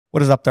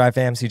What is up, Thrive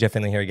fam? CJ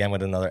Finley here again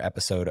with another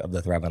episode of the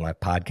Thrive on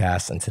Life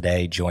podcast. And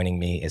today joining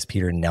me is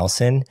Peter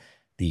Nelson,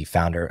 the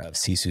founder of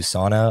Sisu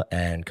Sauna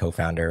and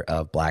co-founder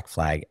of Black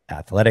Flag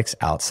Athletics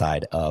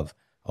outside of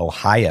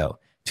Ohio.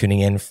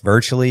 Tuning in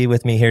virtually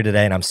with me here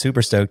today. And I'm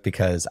super stoked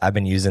because I've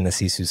been using the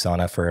Sisu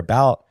Sauna for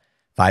about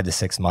 5 to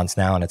 6 months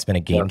now. And it's been a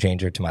game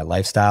changer to my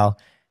lifestyle.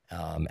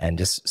 And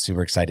just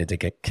super excited to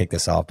kick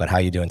this off. But how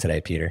you doing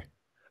today, Peter?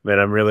 Man,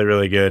 I'm really,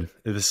 really good.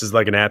 This is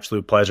like an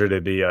absolute pleasure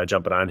to be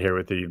jumping on here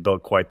with you. You've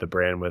built quite the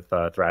brand with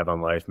Thrive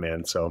on Life,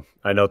 man. So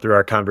I know through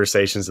our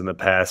conversations in the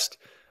past,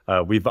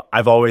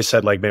 I've always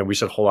said like, man, we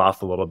should hold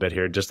off a little bit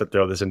here just to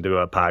throw this into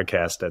a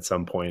podcast at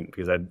some point,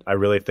 because I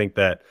really think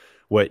that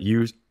what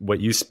you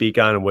speak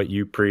on and what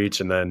you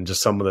preach, and then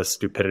just some of the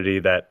stupidity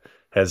that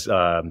has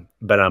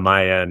been on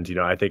my end,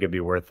 I think it'd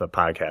be worth a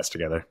podcast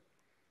together.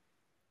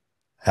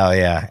 Hell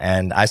yeah.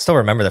 And I still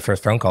remember the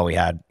first phone call we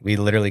had. We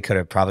literally could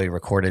have probably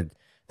recorded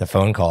the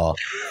phone call,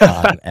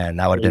 and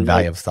that would have been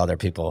valuable to other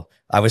people.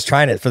 I was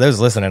trying to, for those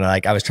listening,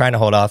 I was trying to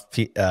hold off.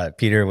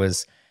 Peter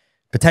was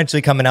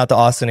potentially coming out to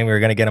Austin and we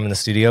were going to get him in the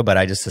studio, but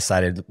I just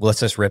decided,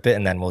 let's just rip it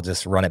and then we'll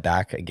just run it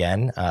back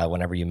again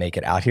whenever you make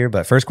it out here.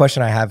 But first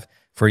question I have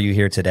for you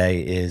here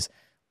today is,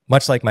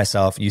 much like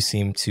myself, you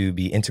seem to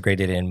be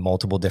integrated in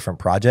multiple different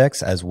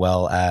projects, as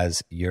well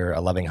as you're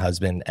a loving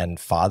husband and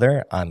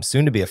father. I'm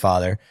soon to be a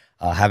father.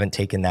 Haven't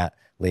taken that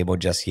label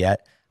just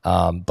yet.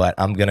 But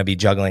I'm going to be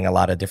juggling a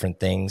lot of different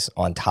things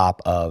on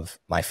top of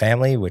my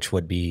family, which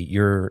would be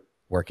you're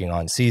working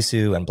on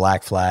Sisu and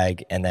Black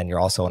Flag, and then you're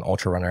also an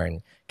ultra runner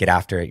and get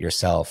after it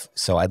yourself.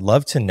 So I'd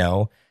love to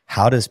know,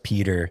 how does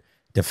Peter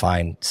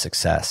define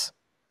success?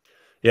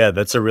 Yeah,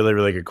 that's a really,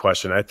 really good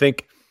question. I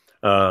think,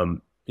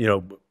 kind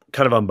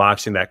of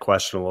unboxing that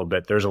question a little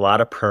bit, there's a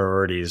lot of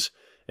priorities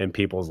in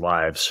people's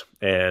lives,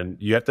 and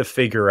you have to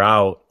figure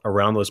out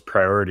around those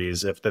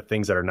priorities if the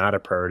things that are not a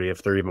priority,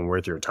 if they're even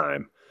worth your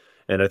time.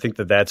 And I think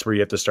that that's where you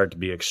have to start to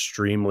be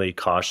extremely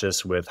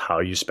cautious with how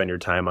you spend your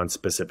time on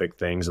specific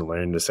things and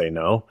learning to say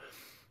no.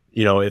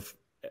 If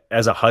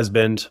as a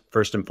husband,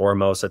 first and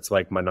foremost, that's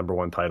like my number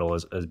one title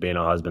as being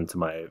a husband to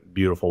my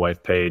beautiful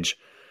wife, Paige,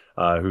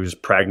 who's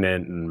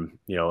pregnant. And,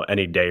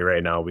 any day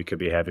right now, we could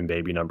be having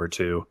baby number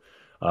two.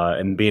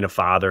 And being a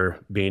father,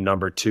 being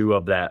number two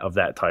of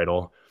that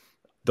title.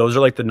 Those are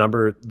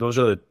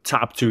the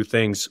top two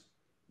things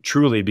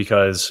truly,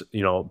 because,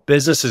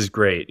 business is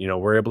great.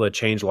 We're able to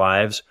change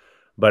lives.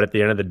 But at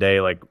the end of the day,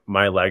 like,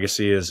 my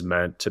legacy is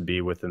meant to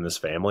be within this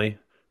family.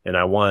 And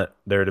I want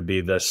there to be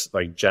this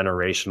like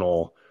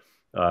generational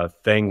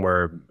thing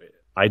where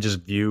I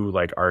just view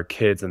like our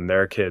kids and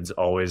their kids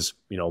always,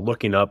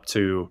 looking up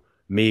to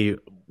me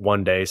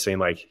one day saying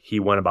like, he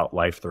went about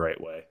life the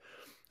right way.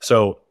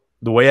 So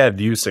the way I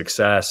view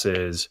success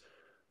is,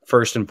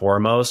 first and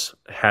foremost,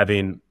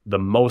 having the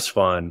most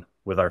fun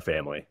with our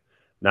family,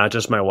 not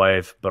just my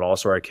wife, but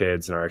also our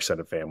kids and our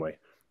extended family.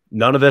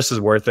 None of this is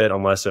worth it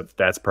unless if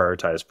that's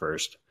prioritized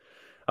first.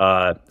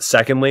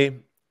 Secondly,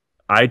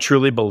 I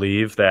truly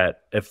believe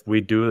that if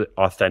we do it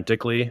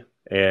authentically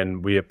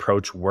and we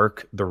approach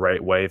work the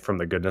right way from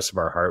the goodness of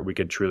our heart, we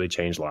could truly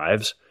change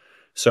lives.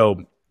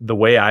 So the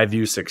way I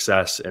view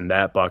success in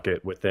that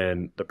bucket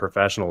within the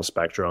professional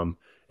spectrum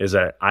is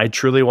that I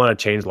truly want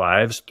to change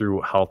lives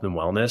through health and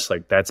wellness.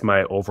 Like, that's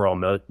my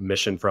overall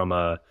mission from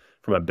a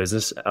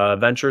business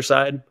venture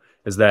side,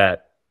 is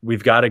that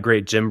we've got a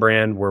great gym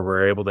brand where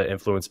we're able to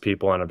influence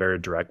people on a very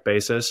direct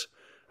basis.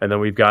 And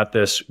then we've got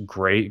this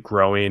great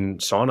growing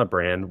sauna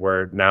brand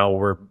where now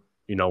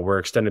we're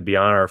extended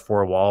beyond our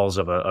four walls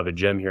of a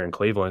gym here in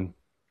Cleveland.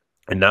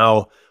 And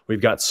now we've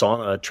got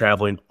sauna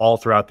traveling all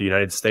throughout the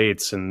United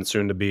States and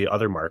soon to be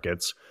other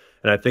markets.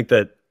 And I think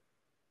that,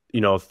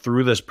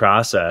 through this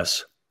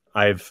process,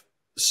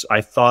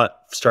 I thought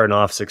starting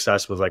off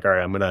success was like, all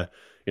right, I'm going to,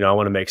 I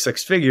want to make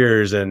six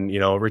figures and,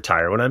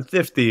 retire when I'm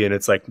 50. And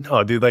it's like,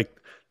 no, dude, like,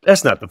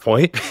 that's not the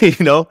point.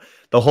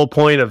 The whole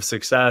point of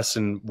success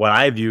and what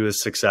I view as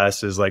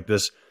success is like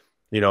this,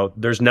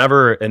 there's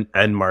never an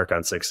end mark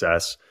on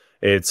success.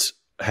 It's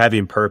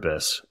having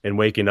purpose and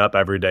waking up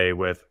every day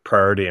with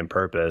priority and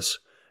purpose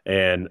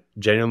and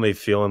genuinely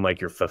feeling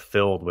like you're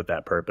fulfilled with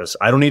that purpose.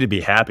 I don't need to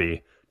be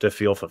happy to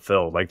feel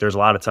fulfilled. Like, there's a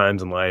lot of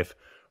times in life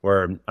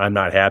where I'm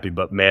not happy,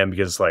 but man,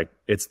 because like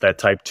it's that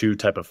type 2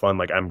 type of fun,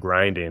 like I'm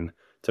grinding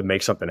to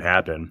make something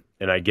happen.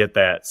 And I get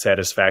that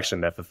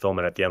satisfaction, that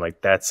fulfillment at the end,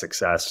 like that's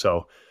success.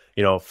 So,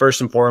 first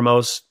and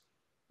foremost,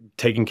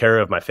 taking care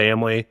of my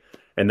family.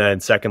 And then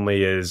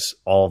secondly is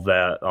all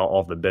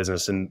of the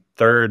business. And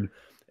third,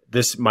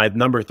 my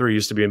number 3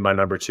 used to be my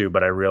number 2,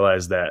 but I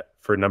realized that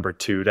for number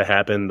 2 to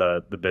happen,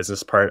 the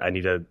business part, I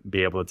need to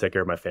be able to take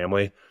care of my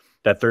family.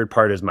 That third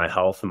part is my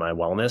health and my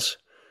wellness.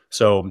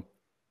 So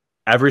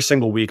every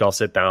single week I'll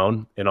sit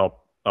down and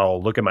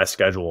I'll look at my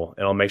schedule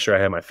and I'll make sure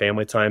I have my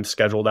family time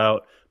scheduled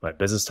out, my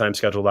business time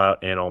scheduled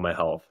out, and all my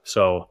health.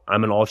 So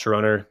I'm an ultra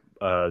runner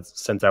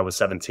since I was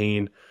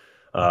 17.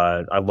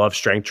 I love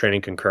strength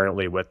training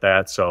concurrently with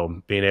that.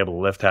 So being able to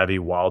lift heavy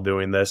while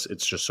doing this,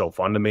 it's just so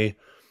fun to me.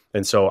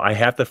 And so I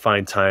have to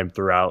find time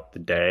throughout the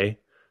day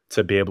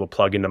to be able to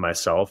plug into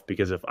myself,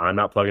 because if I'm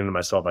not plugging into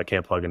myself, I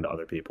can't plug into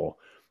other people.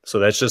 So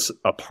that's just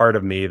a part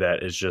of me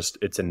that is just,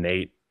 it's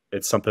innate.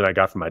 It's something I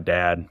got from my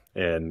dad,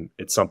 and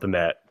it's something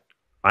that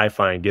I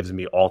find gives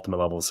me ultimate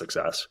level of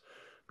success,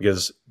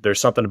 because there's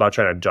something about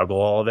trying to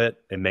juggle all of it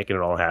and making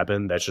it all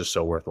happen that's just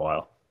so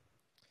worthwhile.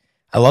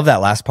 I love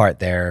that last part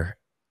there,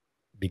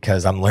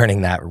 because I'm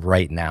learning that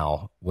right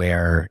now,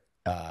 where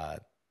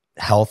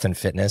health and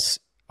fitness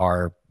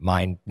are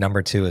my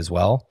number two as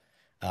well.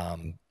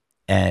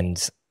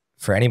 And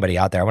for anybody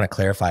out there, I want to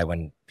clarify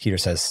when Peter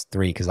says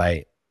 3, because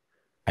I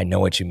know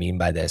what you mean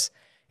by this.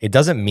 It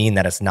doesn't mean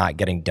that it's not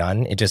getting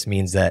done. It just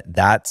means that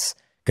that's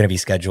going to be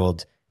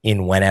scheduled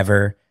in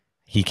whenever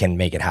he can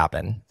make it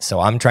happen. So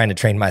I'm trying to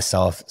train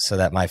myself so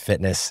that my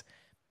fitness,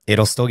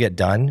 it'll still get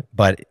done,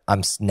 but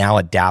I'm now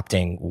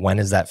adapting when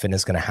is that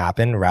fitness going to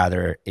happen.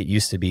 Rather, it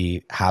used to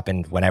be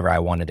happened whenever I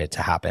wanted it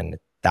to happen.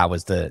 That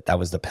was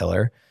the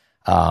pillar.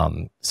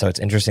 So it's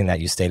interesting that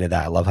you stated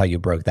that. I love how you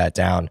broke that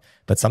down.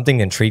 But something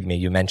intrigued me.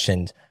 You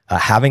mentioned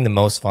having the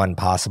most fun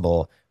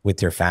possible with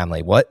your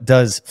family. What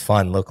does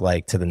fun look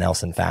like to the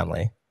Nelson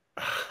family?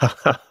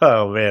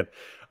 Oh man.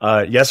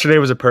 Yesterday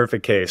was a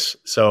perfect case.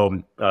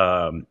 So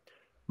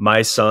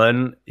my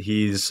son,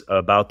 he's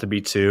about to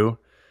be 2.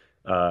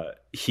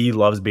 He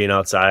loves being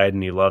outside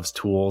and he loves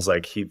tools.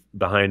 Like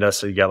behind us,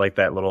 so you got like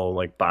that little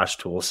like Bosch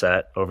tool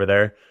set over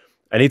there.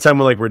 Anytime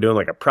we're doing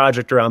like a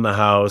project around the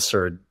house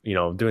or,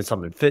 doing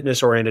something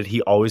fitness oriented,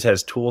 he always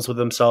has tools with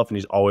himself and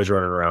he's always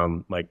running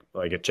around like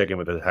a chicken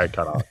with his head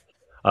cut off.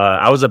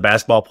 I was a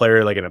basketball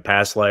player, like in a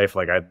past life,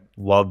 like I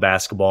love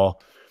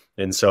basketball.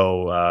 And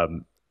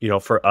so,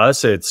 for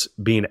us, it's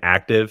being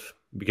active,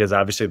 because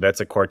obviously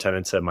that's a core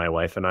tenet to my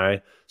wife and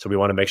I. So we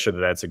want to make sure that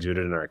that's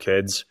exuded in our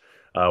kids.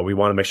 We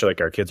want to make sure like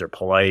our kids are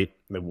polite.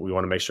 We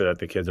want to make sure that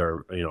the kids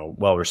are,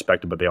 well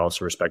respected, but they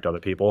also respect other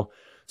people.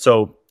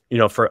 So,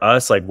 for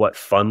us, like what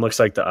fun looks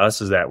like to us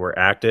is that we're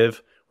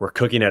active, we're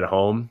cooking at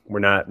home. We're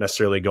not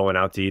necessarily going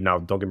out to eat. Now,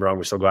 don't get me wrong,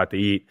 we still go out to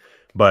eat,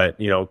 but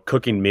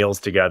cooking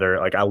meals together.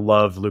 Like I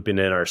love looping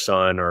in our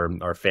son or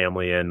our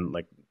family in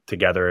like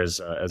together as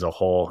a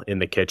whole in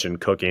the kitchen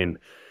cooking.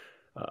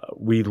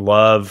 We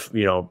love,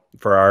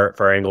 for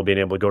our angle, being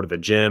able to go to the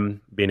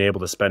gym, being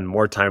able to spend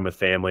more time with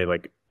family.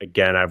 Like,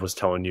 again, I was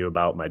telling you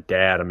about my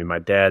dad. I mean, my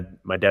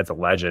dad's a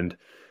legend.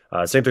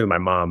 Same thing with my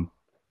mom,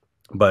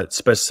 but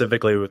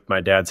specifically with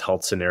my dad's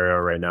health scenario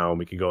right now, and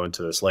we can go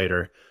into this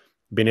later,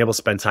 being able to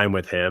spend time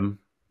with him,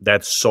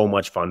 that's so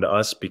much fun to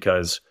us,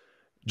 because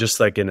just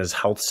like in his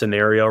health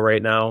scenario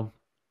right now,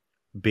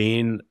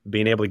 being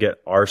able to get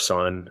our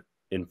son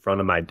in front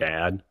of my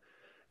dad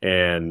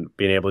and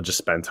being able to just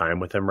spend time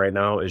with him right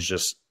now is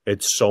just,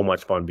 it's so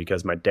much fun,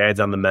 because my dad's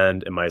on the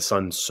mend and my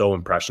son's so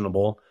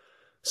impressionable.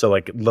 So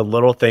like the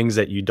little things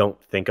that you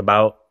don't think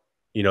about,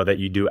 that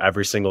you do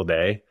every single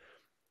day,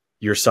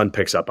 your son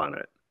picks up on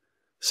it.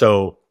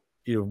 So,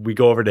 we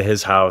go over to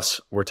his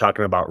house, we're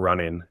talking about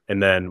running,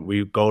 and then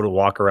we go to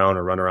walk around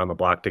or run around the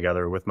block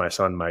together with my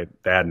son, my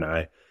dad and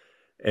I.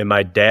 And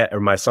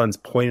my son's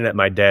pointing at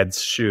my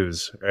dad's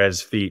shoes or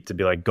his feet to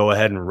be like, go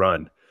ahead and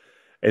run.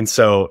 And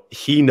so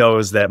he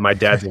knows that my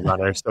dad's a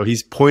runner. So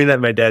he's pointing at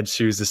my dad's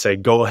shoes to say,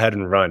 go ahead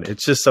and run.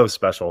 It's just so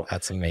special.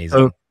 That's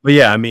amazing. But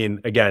yeah, I mean,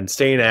 again,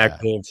 staying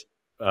active,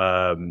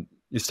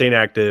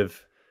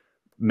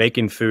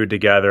 making food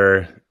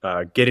together,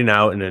 getting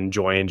out and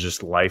enjoying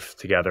just life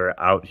together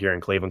out here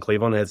in Cleveland.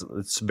 Cleveland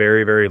it's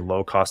very, very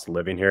low cost of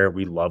living here.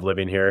 We love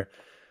living here.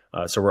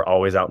 So we're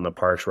always out in the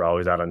parks. We're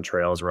always out on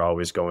trails. We're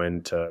always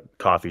going to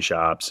coffee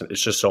shops.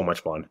 It's just so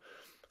much fun.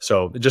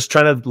 So just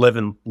trying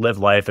to live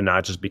life and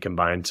not just be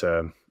confined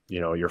to,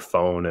 your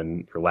phone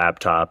and your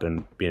laptop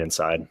and being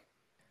inside.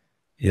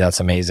 Yeah, that's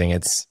amazing.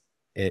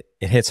 It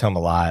hits home a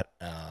lot.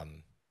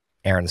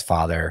 Aaron's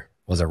father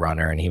was a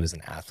runner and he was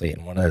an athlete.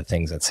 And one of the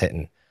things that's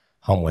hitting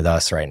home with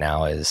us right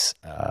now is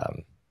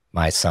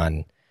my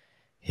son,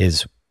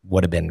 his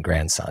would have been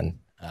grandson,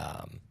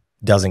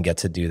 doesn't get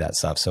to do that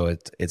stuff. So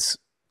it's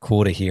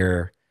cool to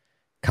hear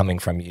coming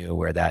from you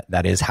where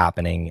that is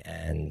happening.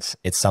 And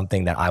it's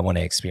something that I want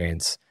to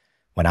experience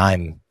when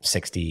I'm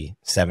 60,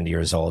 70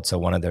 years old. So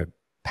one of the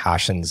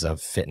passions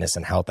of fitness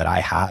and health that I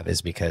have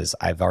is because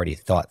I've already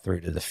thought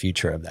through to the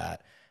future of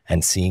that,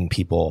 and seeing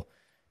people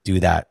do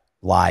that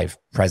live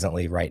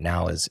presently right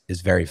now is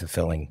very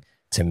fulfilling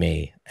to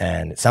me.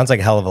 And it sounds like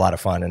a hell of a lot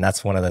of fun. And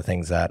that's one of the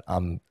things that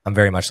I'm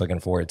very much looking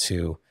forward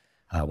to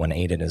when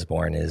Aiden is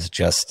born, is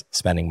just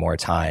spending more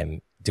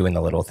time doing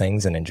the little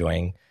things and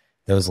enjoying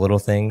those little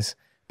things.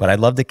 But I'd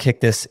love to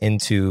kick this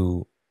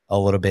into a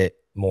little bit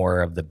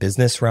more of the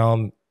business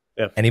realm.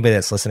 Yep. Anybody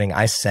that's listening,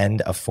 I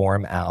send a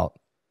form out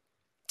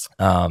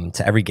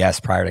to every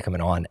guest prior to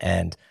coming on.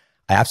 And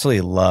I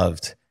absolutely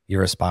loved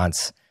your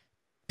response,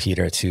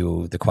 Peter,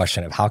 to the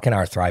question of how can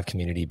our Thrive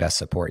community best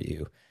support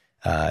you?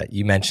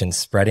 You mentioned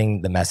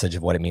spreading the message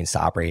of what it means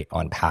to operate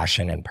on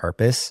passion and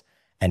purpose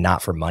and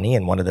not for money.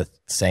 And one of the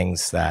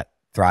things that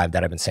Thrive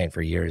that I've been saying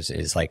for years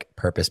is like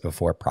purpose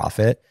before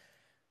profit.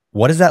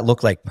 What does that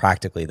look like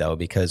practically though?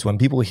 Because when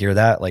people hear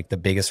that, like the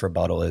biggest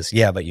rebuttal is,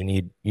 yeah, but you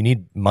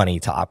need money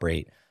to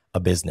operate a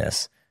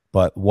business,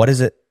 but what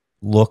does it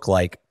look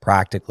like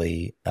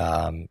practically?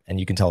 And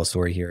you can tell a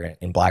story here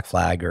in Black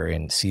Flag or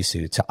in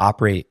Sisu to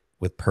operate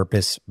with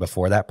purpose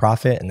before that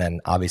profit. And then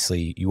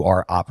obviously you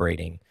are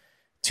operating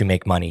to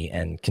make money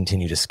and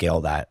continue to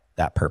scale that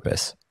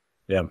purpose.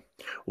 Yeah.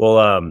 Well,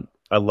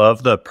 I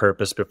love the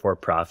purpose before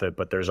profit,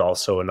 but there's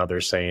also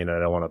another saying, and I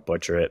don't want to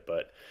butcher it,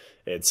 but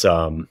it's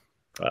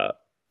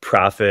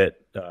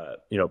profit,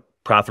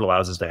 profit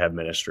allows us to have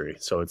ministry.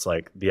 So it's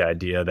like the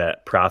idea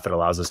that profit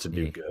allows us to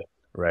do good,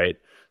 right?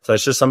 So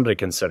it's just something to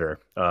consider.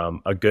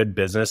 A good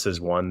business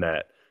is one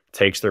that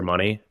takes their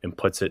money and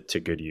puts it to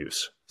good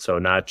use. So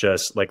not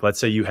just like, let's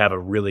say you have a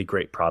really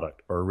great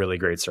product or a really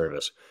great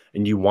service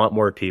and you want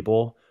more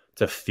people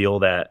to feel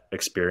that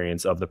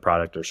experience of the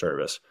product or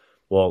service.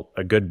 Well,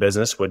 a good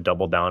business would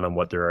double down on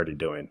what they're already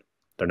doing.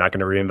 They're not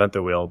going to reinvent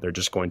the wheel. They're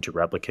just going to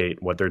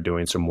replicate what they're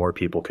doing so more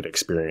people could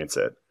experience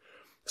it.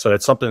 So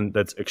that's something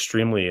that's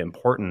extremely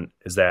important,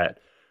 is that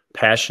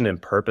passion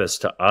and purpose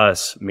to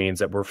us means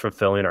that we're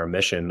fulfilling our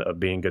mission of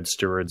being good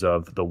stewards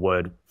of the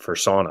wood for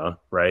sauna,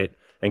 right?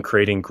 And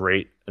creating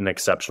great and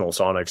exceptional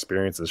sauna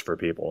experiences for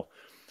people.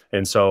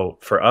 And so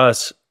for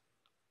us,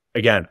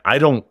 again,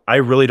 I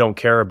really don't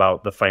care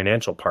about the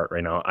financial part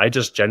right now. I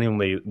just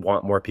genuinely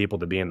want more people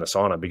to be in the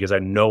sauna because I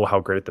know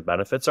how great the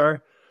benefits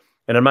are.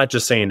 And I'm not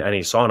just saying any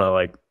sauna.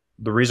 Like,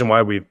 the reason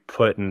why we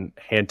put and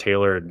hand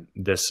tailored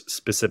this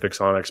specific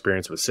sauna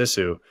experience with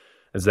Sisu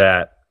is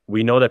that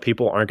we know that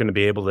people aren't going to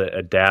be able to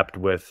adapt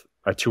with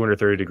a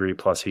 230 degree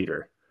plus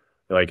heater.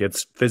 Like,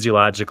 it's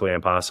physiologically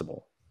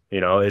impossible.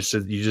 It's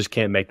just, you just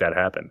can't make that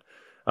happen.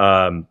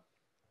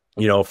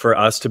 For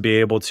us to be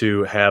able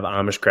to have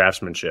Amish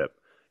craftsmanship,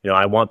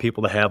 I want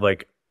people to have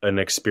like an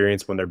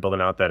experience when they're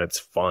building out that it's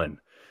fun.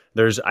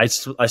 I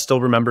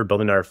still remember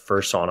building our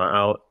first sauna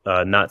out,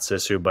 not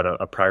Sisu, but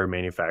a prior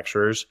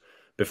manufacturer's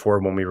before,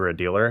 when we were a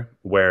dealer,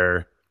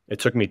 where it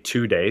took me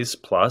 2 days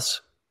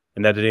plus,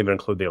 and that didn't even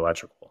include the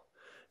electrical.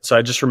 So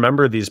I just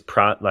remember this,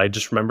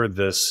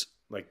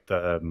 like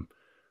the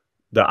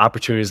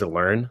opportunities to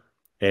learn.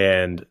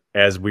 And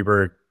as we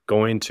were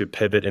going to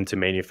pivot into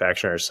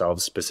manufacturing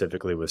ourselves,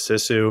 specifically with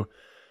Sisu,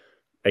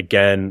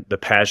 again, the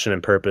passion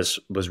and purpose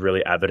was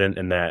really evident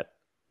in that,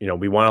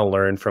 we want to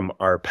learn from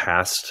our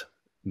past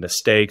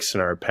mistakes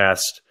and our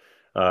past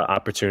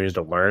opportunities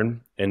to learn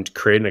and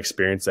create an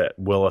experience that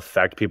will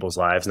affect people's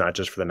lives, not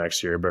just for the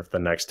next year, but for the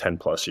next 10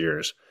 plus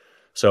years.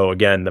 So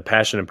again, the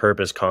passion and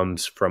purpose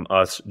comes from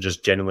us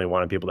just genuinely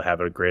wanting people to have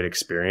a great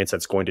experience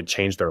that's going to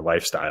change their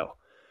lifestyle.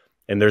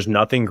 And there's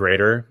nothing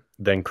greater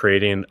than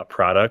creating a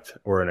product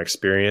or an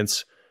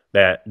experience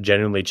that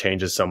genuinely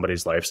changes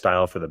somebody's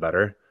lifestyle for the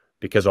better,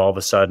 because all of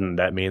a sudden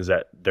that means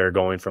that they're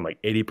going from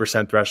like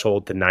 80%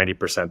 threshold to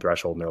 90%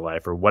 threshold in their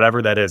life, or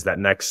whatever that is, that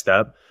next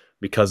step,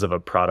 because of a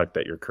product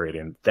that you're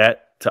creating.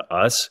 That to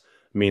us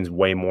means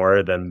way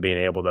more than being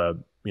able to,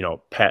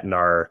 patent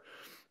our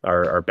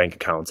bank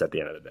accounts at the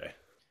end of the day.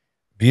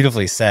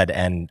 Beautifully said.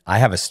 And I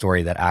have a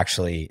story that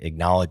actually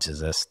acknowledges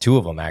this. Two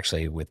of them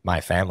actually with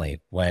my family.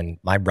 When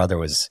my brother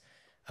was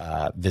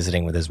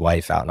visiting with his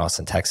wife out in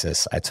Austin,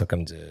 Texas, I took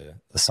him to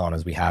the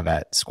saunas we have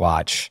at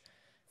Squatch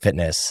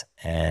Fitness,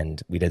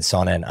 and we did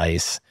sauna and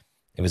ice.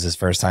 It was his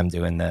first time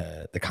doing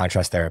the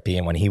contrast therapy.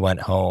 And when he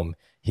went home,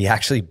 he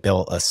actually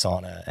built a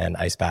sauna and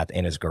ice bath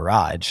in his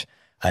garage.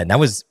 And that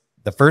was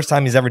the first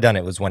time he's ever done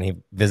it, was when he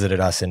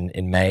visited us in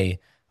May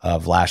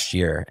of last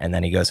year. And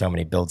then he goes home and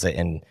he builds it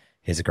in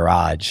his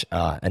garage.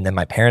 And then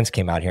my parents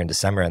came out here in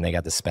December and they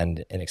got to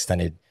spend an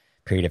extended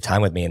period of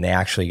time with me. And they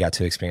actually got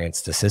to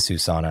experience the Sisu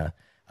sauna.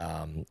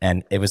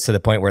 And it was to the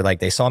point where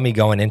like they saw me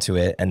going into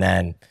it. And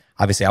then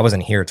obviously I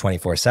wasn't here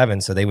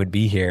 24/7. So they would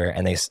be here.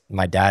 And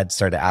my dad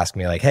started to ask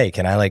me like, hey,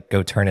 can I like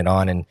go turn it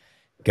on and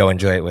go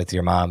enjoy it with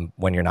your mom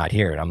when you're not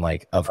here? And I'm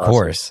like, of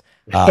course.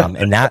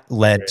 And that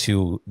led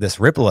to this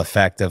ripple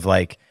effect of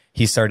like,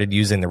 he started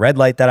using the red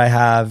light that I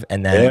have.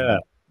 And then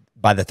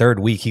by the third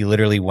week, he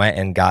literally went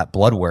and got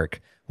blood work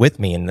with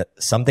me. And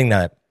something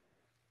that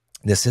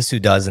the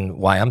Sisu does, and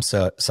why I'm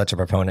such a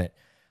proponent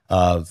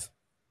of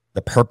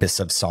the purpose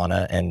of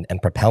sauna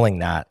and propelling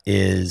that,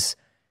 is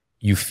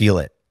you feel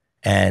it.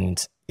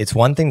 And it's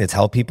one thing to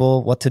tell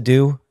people what to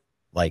do,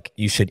 like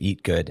you should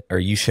eat good or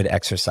you should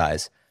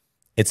exercise.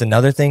 It's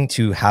another thing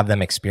to have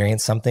them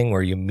experience something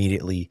where you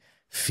immediately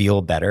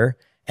feel better,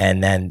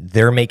 and then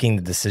they're making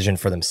the decision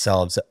for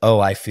themselves.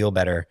 Oh, I feel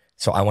better,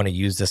 so I want to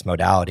use this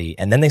modality.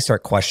 And then they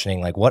start questioning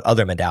like, what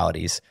other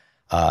modalities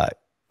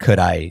could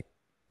I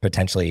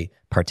potentially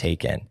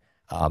partake in?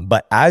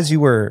 But as you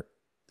were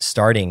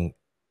starting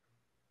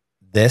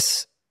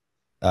this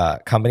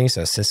company,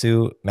 so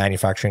Sisu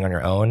manufacturing on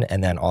your own,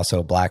 and then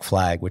also Black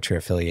Flag, which you're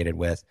affiliated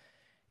with,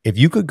 if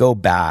you could go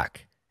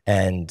back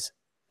and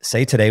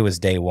say today was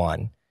day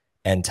one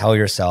and tell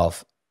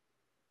yourself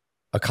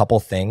a couple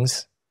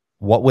things,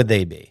 what would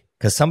they be?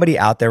 Because somebody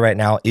out there right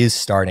now is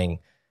starting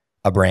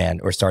a brand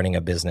or starting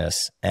a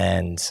business,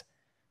 and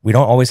we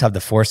don't always have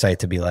the foresight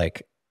to be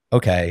like,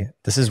 okay,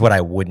 this is what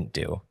I wouldn't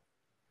do.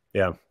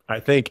 Yeah,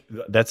 I think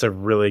that's a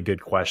really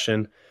good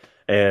question.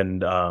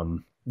 And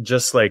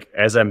just like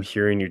as I'm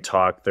hearing you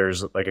talk,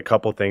 there's like a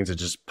couple things that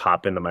just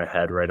pop into my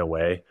head right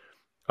away.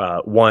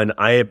 One,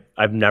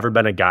 I've never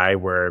been a guy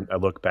where I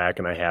look back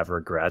and I have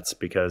regrets,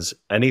 because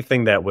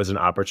anything that was an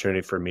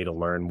opportunity for me to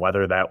learn,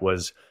 whether that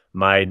was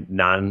my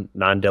non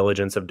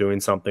diligence of doing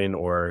something,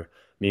 or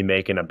me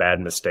making a bad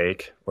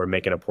mistake or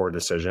making a poor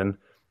decision,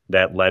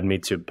 that led me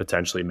to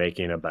potentially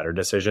making a better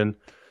decision.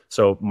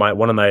 So my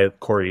one of my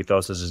core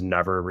ethos is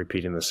never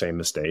repeating the same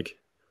mistake.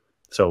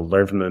 So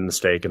learn from the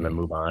mistake and then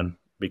move on.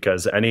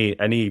 Because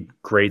any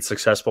great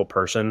successful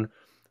person,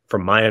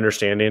 from my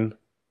understanding,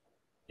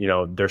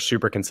 they're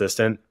super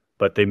consistent,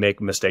 but they make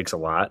mistakes a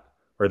lot,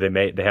 or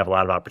they have a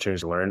lot of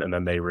opportunities to learn, and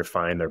then they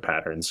refine their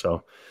patterns.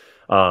 So,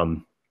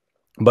 um,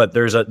 but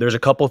there's a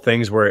couple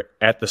things where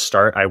at the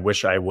start I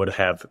wish I would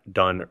have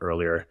done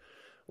earlier.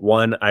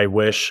 One, I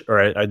wish,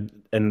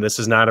 and this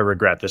is not a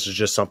regret. This is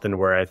just something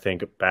where I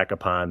think back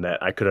upon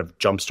that I could have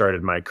jump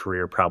started my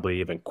career probably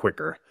even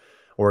quicker,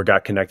 or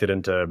got connected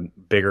into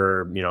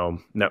bigger,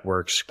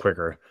 networks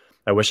quicker.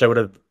 I wish I would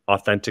have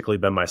authentically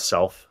been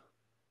myself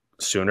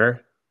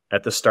sooner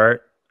at the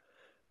start,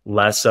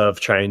 less of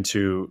trying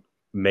to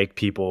make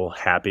people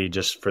happy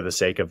just for the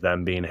sake of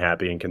them being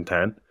happy and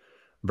content,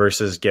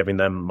 versus giving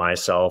them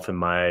myself and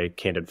my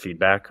candid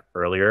feedback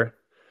earlier.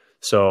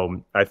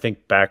 So I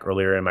think back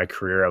earlier in my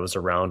career, I was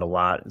around a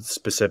lot.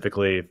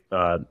 Specifically,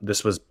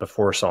 this was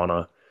before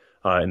sauna,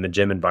 in the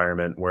gym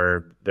environment,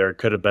 where there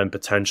could have been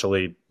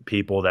potentially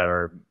people that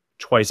are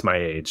twice my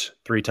age,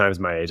 three times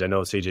my age. I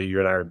know, CJ, you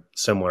and I are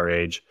similar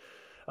age.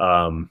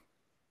 Um,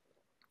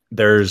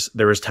 there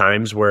was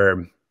times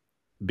where,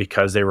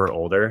 because they were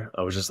older,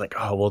 I was just like,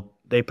 oh, well,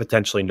 they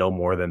potentially know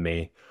more than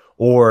me,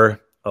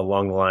 or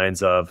along the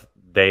lines of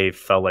they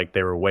felt like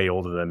they were way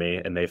older than me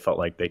and they felt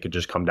like they could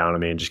just come down to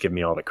me and just give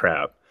me all the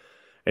crap.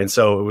 And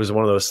so it was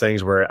one of those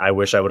things where I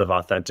wish I would have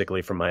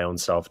authentically from my own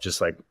self, just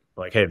like,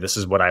 hey, this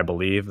is what I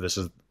believe. This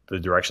is the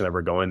direction that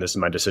we're going. This is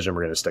my decision.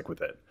 We're going to stick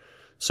with it.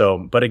 So,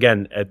 but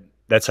again,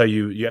 that's how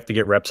you have to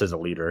get reps as a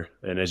leader.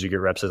 And as you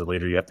get reps as a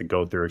leader, you have to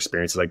go through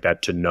experiences like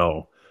that to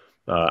know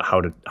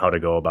how to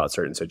go about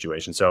certain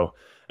situations. So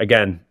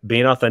again,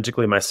 being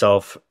authentically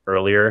myself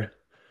earlier.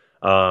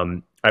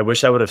 I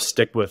wish I would have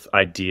stick with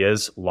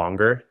ideas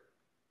longer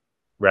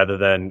rather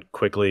than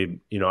quickly.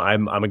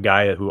 I'm a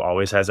guy who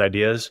always has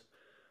ideas,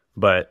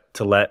 but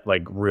to let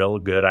like real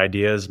good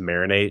ideas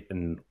marinate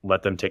and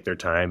let them take their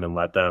time and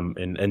let them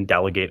and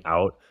delegate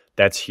out,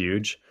 that's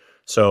huge.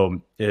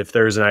 So if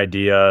there's an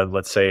idea,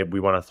 let's say we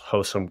want to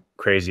host some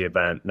crazy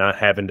event, not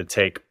having to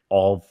take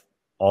all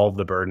of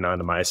the burden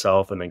onto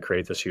myself and then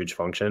create this huge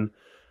function.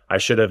 I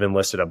should have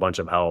enlisted a bunch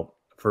of help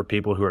for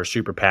people who are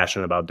super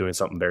passionate about doing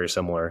something very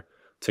similar,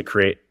 to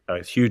create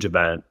a huge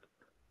event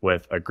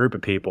with a group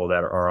of people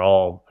that are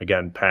all,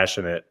 again,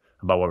 passionate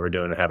about what we're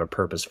doing and have a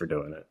purpose for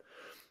doing it.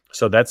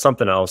 So that's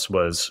something else,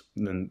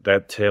 and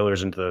that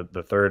tailors into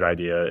the third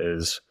idea,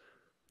 is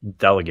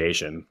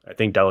delegation. I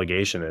think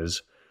delegation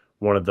is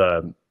one of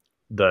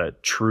the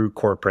true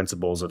core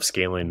principles of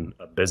scaling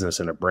a business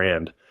and a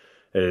brand,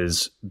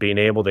 is being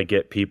able to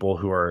get people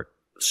who are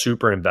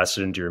super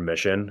invested into your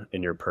mission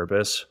and your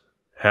purpose,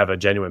 have a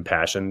genuine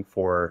passion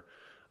for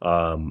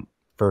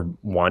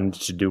one,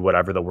 to do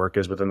whatever the work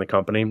is within the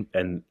company,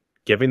 and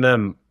giving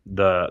them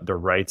the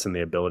rights and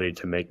the ability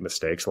to make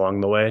mistakes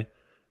along the way,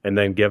 and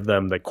then give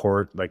them the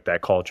core, like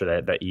that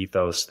culture, that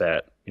ethos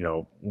that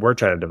we're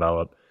trying to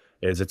develop,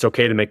 is it's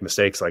okay to make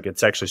mistakes. Like,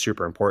 it's actually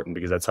super important,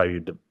 because that's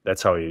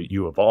how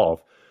you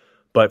evolve.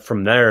 But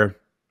from there,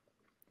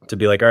 to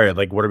be like, all right,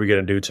 like, what are we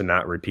going to do to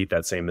not repeat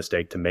that same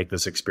mistake, to make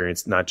this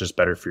experience not just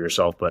better for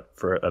yourself, but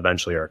for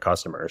eventually our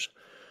customers?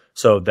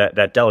 So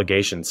that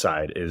delegation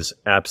side is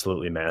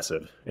absolutely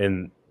massive.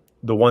 And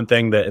the one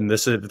thing that, and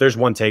this is, if there's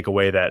one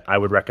takeaway that I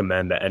would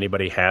recommend that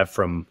anybody have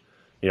from,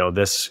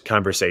 this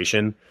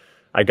conversation,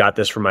 I got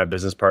this from my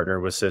business partner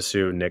with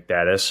Sisu, Nick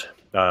Daddis.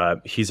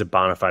 He's a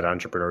bona fide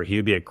entrepreneur. He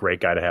would be a great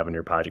guy to have on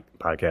your podcast,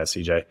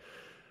 CJ.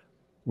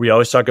 We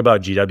always talk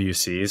about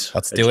GWCs.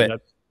 Let's do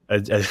it.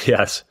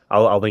 Yes,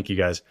 I'll link you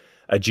guys.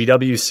 A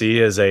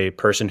GWC is a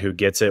person who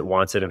gets it,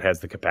 wants it, and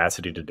has the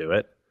capacity to do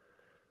it.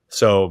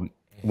 So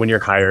when you're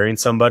hiring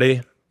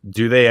somebody,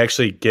 do they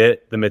actually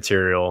get the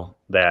material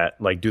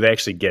do they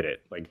actually get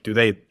it? Like, do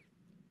they,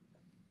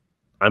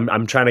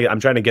 I'm trying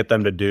to get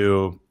them to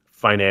do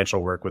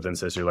financial work within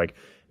Sisu. Like,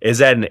 is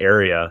that an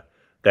area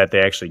that they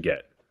actually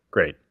get?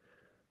 Great.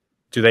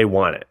 Do they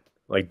want it?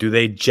 Like, do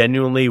they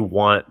genuinely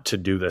want to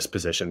do this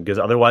position? Because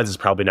otherwise it's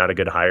probably not a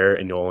good hire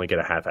and you'll only get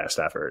a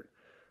half-assed effort.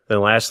 Then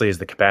lastly is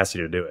the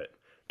capacity to do it.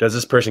 Does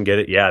this person get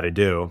it? Yeah, they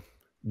do.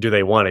 Do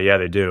they want it? Yeah,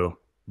 they do.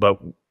 But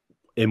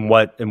in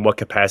what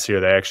capacity are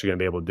they actually going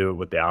to be able to do it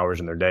with the hours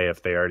in their day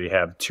if they already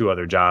have two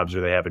other jobs,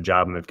 or they have a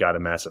job and they've got a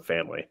massive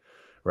family,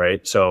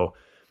 right? So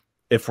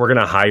if we're going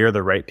to hire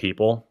the right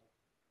people,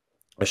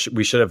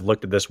 we should have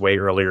looked at this way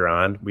earlier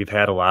on. We've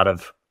had a lot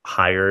of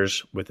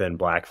hires within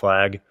Black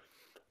Flag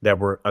that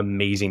were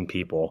amazing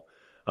people,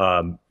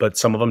 but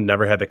some of them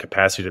never had the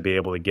capacity to be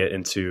able to get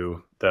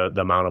into the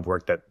amount of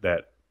work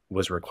that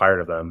was required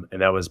of them.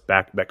 And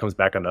that comes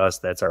back on us.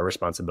 That's our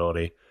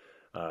responsibility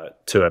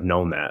to have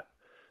known that.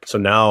 So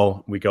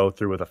now we go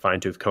through with a fine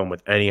tooth comb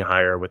with any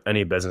hire, with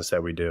any business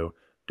that we do.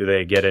 Do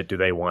they get it? Do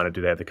they want it?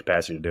 Do they have the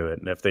capacity to do it?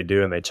 And if they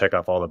do and they check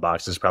off all the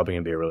boxes, it's probably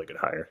going to be a really good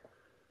hire.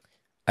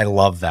 I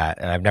love that.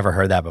 And I've never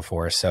heard that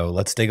before. So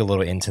let's dig a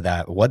little into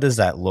that. What does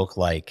that look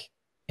like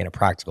in a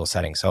practical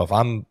setting? So if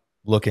I'm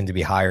looking to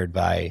be hired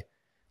by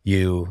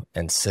you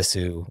and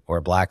Sisu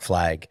or Black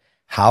Flag,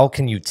 how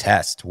can you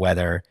test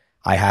whether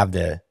I have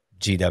the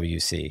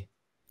GWC?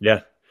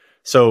 Yeah.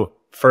 So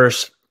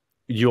first,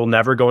 you'll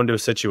never go into a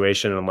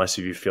situation unless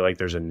you feel like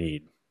there's a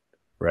need,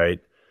 right?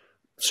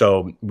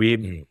 So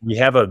we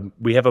have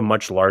a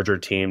much larger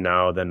team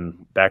now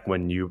than back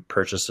when you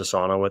purchased a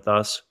sauna with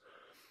us.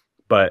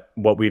 But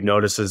what we've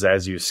noticed is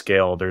as you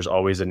scale, there's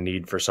always a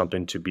need for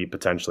something to be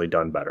potentially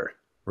done better,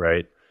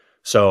 right?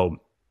 So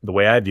the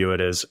way I view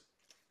it is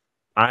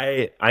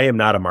I am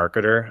not a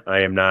marketer.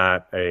 I am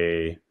not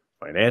a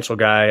financial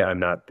guy. I'm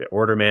not the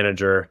order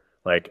manager.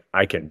 Like,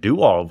 I can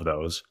do all of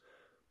those,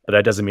 but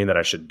that doesn't mean that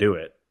I should do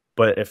it.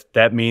 But if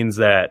that means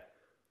that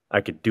I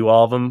could do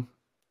all of them,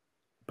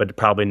 but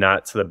probably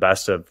not to the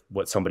best of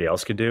what somebody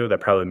else could do, that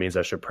probably means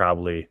I should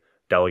probably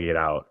delegate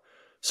out.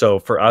 So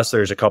for us,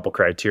 there's a couple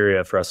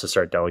criteria for us to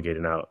start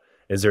delegating out.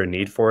 Is there a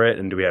need for it?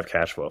 And do we have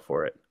cash flow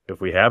for it?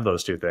 If we have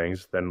those two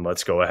things, then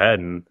let's go ahead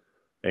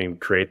and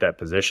create that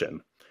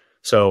position.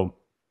 So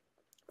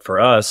for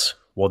us,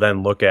 we'll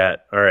then look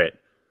at, all right,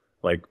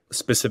 like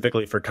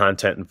specifically for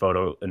content and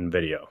photo and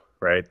video,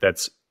 right?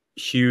 That's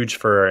huge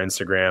for our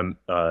Instagram,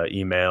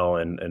 email,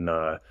 and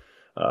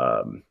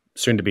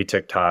soon to be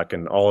TikTok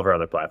and all of our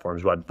other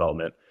platforms, web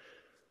development.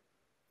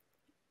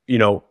 You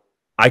know,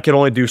 I can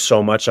only do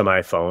so much on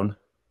my phone,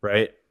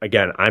 right?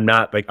 Again, I'm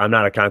not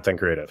a content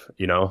creative,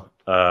 you know,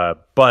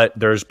 but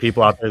there's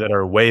people out there that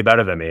are way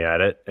better than me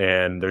at it.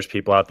 And there's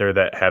people out there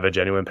that have a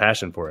genuine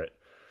passion for it.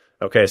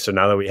 Okay. So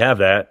now that we have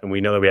that and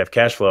we know that we have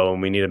cash flow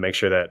and we need to make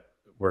sure that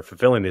we're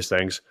fulfilling these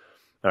things.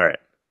 All right,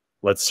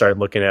 let's start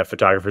looking at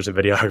photographers and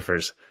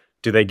videographers.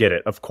 Do they get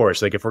it? Of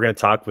course. Like if we're going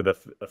to talk with a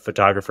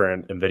photographer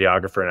and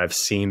videographer and I've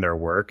seen their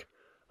work,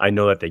 I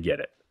know that they get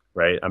it,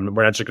 right?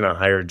 We're not just going to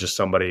hire just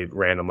somebody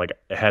random. Like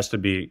it has to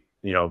be,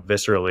 you know,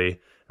 viscerally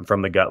and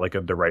from the gut, like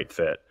of the right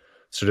fit.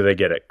 So do they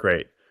get it?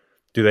 Great.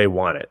 Do they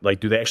want it?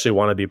 Like, do they actually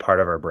want to be part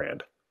of our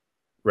brand?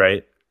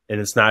 Right. And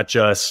it's not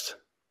just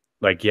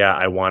like, yeah,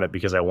 I want it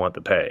because I want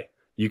the pay.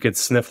 You could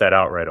sniff that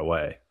out right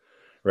away.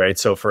 Right.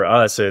 So for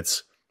us,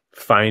 it's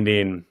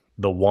finding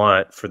the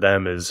want for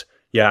them is,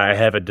 yeah, I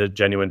have a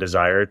genuine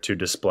desire to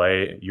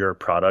display your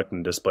product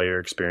and display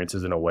your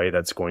experiences in a way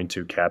that's going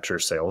to capture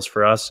sales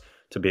for us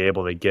to be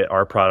able to get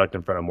our product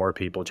in front of more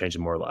people,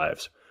 changing more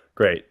lives.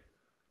 Great.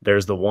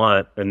 There's the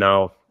want. And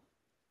now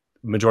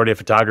majority of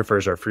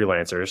photographers are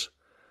freelancers,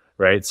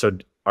 right? So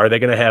are they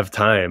going to have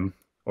time,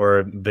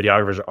 or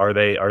videographers, are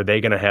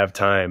they going to have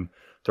time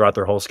throughout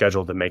their whole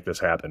schedule to make this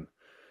happen?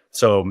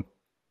 So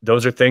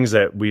those are things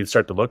that we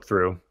start to look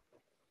through.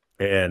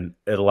 And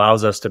it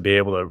allows us to be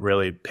able to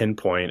really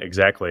pinpoint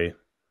exactly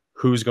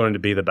who's going to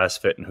be the best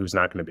fit and who's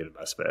not going to be the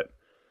best fit.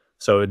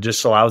 So it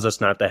just allows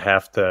us not to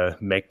have to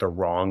make the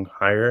wrong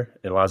hire.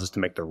 It allows us to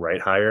make the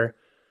right hire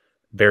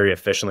very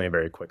efficiently and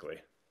very quickly.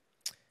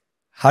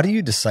 How do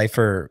you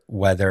decipher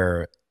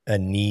whether a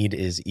need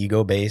is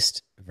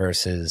ego-based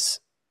versus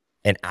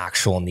an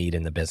actual need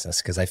in the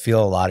business? Because I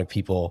feel a lot of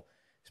people,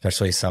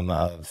 especially some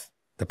of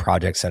the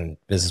projects and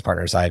business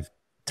partners I've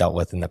dealt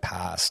with in the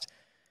past,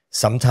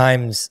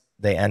 sometimes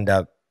they end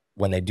up,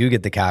 when they do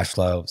get the cash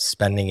flow,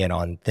 spending it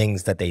on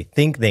things that they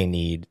think they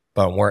need,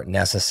 but weren't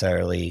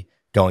necessarily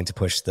going to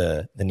push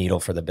the needle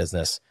for the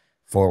business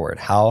forward.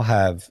 How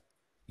have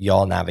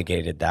y'all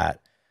navigated that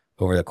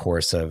over the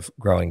course of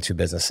growing two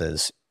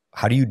businesses?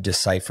 How do you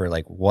decipher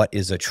like what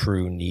is a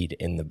true need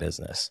in the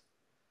business?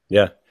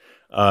 Yeah.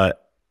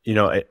 You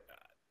know, I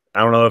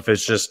don't know if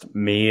it's just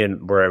me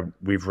and where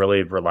we've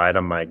really relied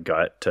on my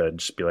gut to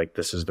just be like,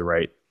 this is the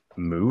right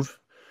move.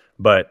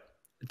 But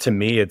to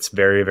me, it's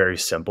very, very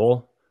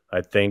simple.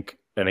 I think,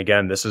 and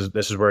again, this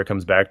is where it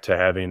comes back to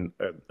having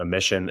a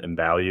mission and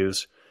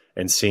values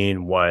and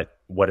seeing what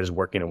is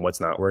working and what's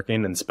not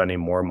working and spending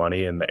more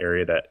money in the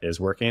area that is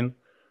working,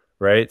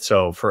 right?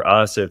 So for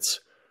us,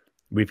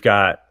 we've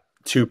got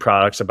two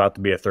products, about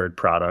to be a third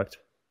product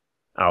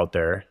out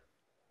there.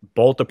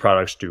 Both the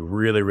products do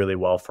really, really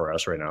well for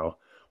us right now.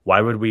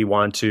 Why would we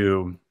want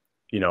to,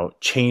 you know,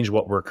 change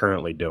what we're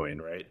currently doing,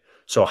 right?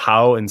 So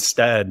how,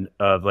 instead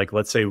of, like,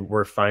 let's say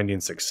we're finding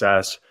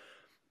success,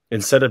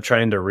 instead of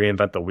trying to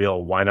reinvent the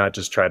wheel, why not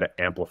just try to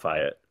amplify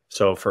it?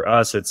 So for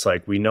us, it's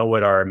like, we know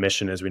what our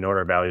mission is, we know what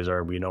our values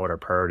are, we know what our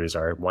priorities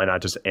are. Why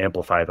not just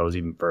amplify those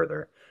even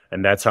further?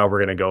 And that's how we're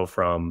going to go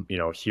from, you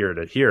know, here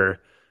to here,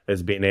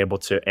 is being able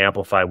to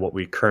amplify what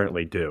we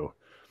currently do.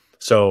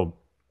 So,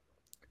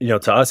 you know,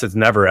 to us, it's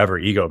never ever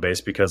ego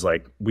based, because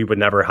like we would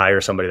never hire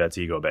somebody that's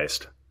ego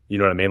based. You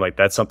know what I mean? Like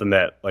that's something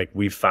that like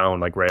we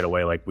found like right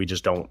away, like we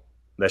just don't,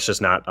 that's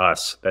just not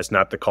us. That's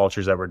not the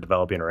cultures that we're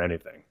developing or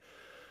anything.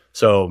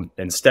 So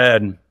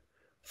instead,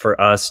 for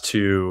us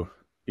to,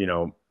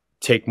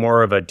 take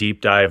more of a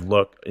deep dive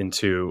look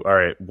into, all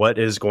right, what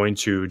is going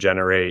to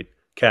generate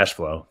cash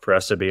flow for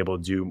us to be able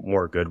to do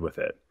more good with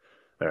it.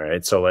 All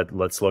right. So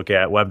let's look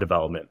at web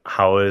development.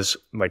 How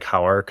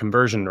are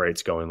conversion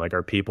rates going? Like,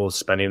 are people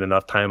spending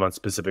enough time on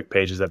specific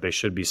pages that they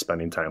should be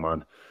spending time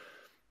on?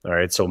 All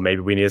right. So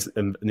maybe we need,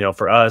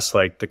 for us,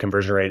 like the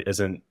conversion rate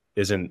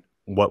isn't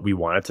what we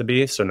want it to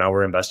be. So now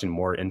we're investing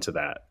more into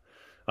that.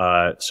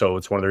 So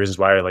it's one of the reasons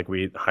why like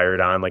we hired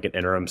on like an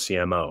interim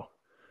CMO,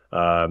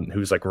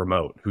 who's like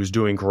remote, who's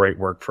doing great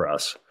work for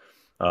us.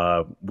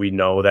 We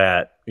know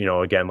that,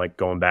 again, like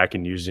going back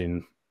and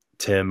using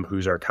Tim,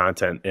 who's our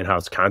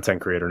in-house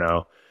content creator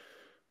now,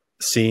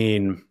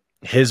 seeing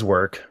his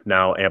work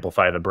now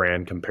amplify the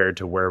brand compared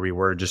to where we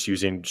were just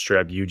using straight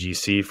up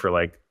UGC for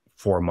like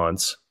 4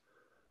 months.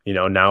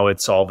 Now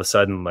it's all of a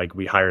sudden like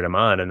we hired him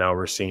on and now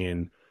we're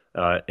seeing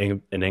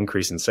an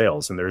increase in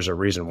sales. And there's a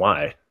reason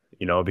why,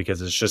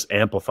 because it's just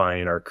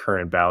amplifying our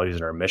current values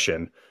and our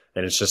mission.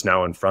 And it's just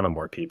now in front of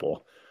more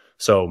people.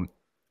 So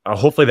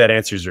hopefully that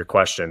answers your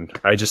question.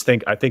 I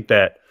think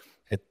that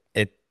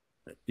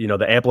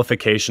the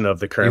amplification of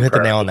the current, you hit the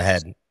nail on the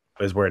head,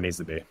 is where it needs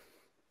to be.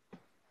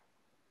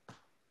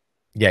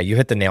 Yeah, you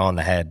hit the nail on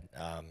the head.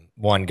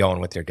 One, going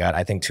with your gut.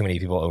 I think too many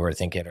people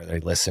overthink it or they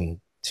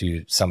listen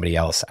to somebody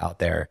else out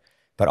there.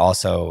 But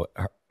also,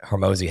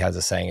 Hormozy has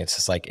a saying, it's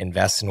just like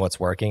invest in what's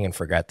working and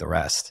forget the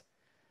rest.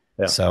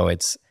 Yeah. So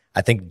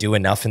I think do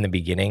enough in the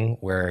beginning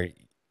where,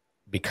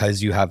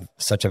 because you have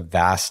such a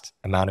vast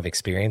amount of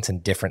experience in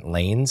different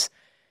lanes,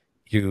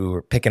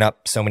 you're picking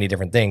up so many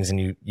different things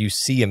and you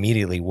see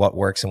immediately what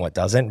works and what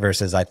doesn't,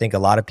 versus I think a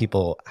lot of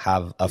people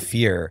have a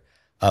fear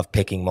of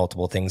picking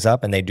multiple things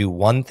up and they do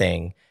one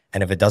thing.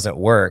 And if it doesn't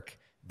work,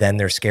 then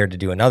they're scared to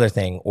do another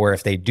thing. Or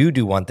if they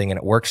do one thing and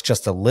it works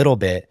just a little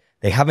bit,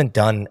 they haven't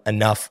done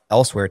enough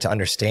elsewhere to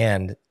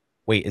understand,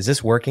 wait, is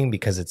this working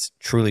because it's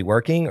truly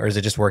working? Or is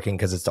it just working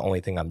because it's the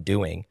only thing I'm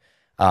doing?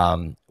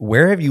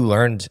 Where have you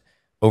learned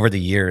over the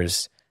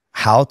years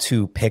how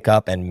to pick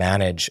up and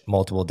manage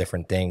multiple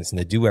different things and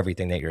to do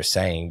everything that you're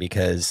saying?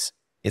 Because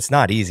it's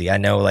not easy. I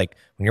know, like,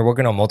 when you're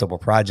working on multiple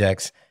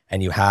projects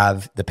and you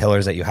have the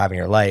pillars that you have in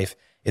your life,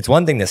 it's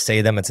one thing to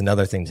say them, it's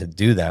another thing to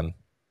do them.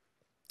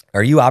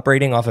 Are you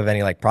operating off of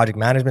any like project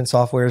management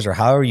softwares, or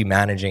how are you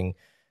managing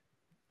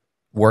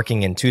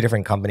working in 2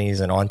 different companies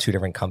and on 2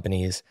 different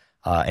companies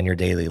in your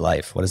daily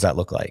life? What does that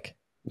look like?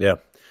 Yeah.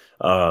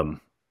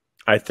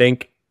 I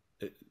think,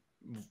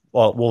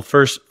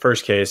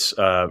 first case,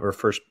 or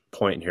first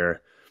point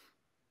here,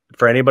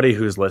 for anybody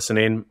who's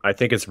listening, I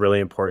think it's really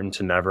important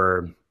to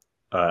never,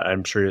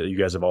 I'm sure you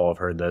guys have all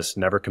heard this,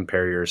 never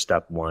compare your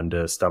step 1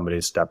 to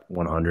somebody's step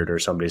 100 or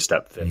somebody's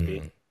step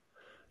 50,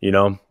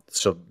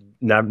 so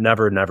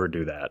never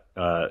do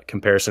that.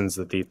 Comparison's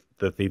the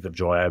thief of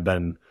joy. I've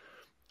been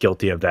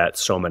guilty of that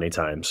so many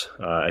times.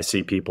 I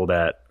see people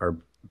that are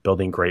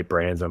building great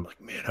brands. I'm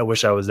like, man, I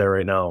wish I was there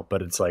right now.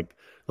 But it's like,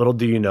 little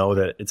do you know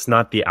that it's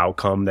not the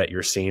outcome that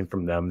you're seeing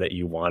from them that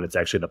you want. It's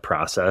actually the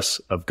process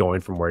of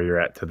going from where you're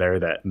at to there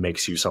that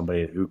makes you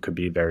somebody who could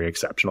be very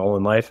exceptional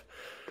in life.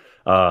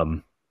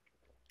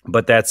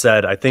 But that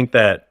said, I think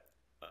that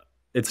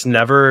it's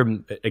never,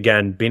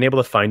 again, being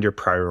able to find your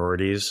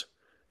priorities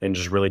and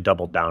just really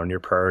double down on your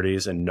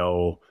priorities and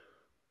know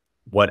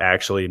what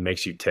actually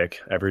makes you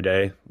tick every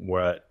day,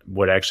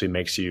 what actually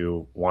makes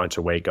you want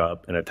to wake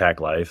up and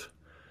attack life.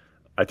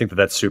 I think that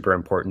that's super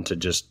important to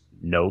just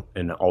note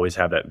and always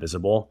have that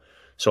visible.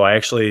 So I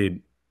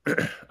actually,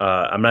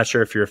 I'm not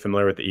sure if you're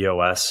familiar with the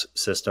EOS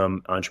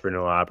system,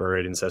 entrepreneurial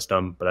operating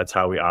system, but that's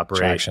how we operate.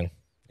 Traction.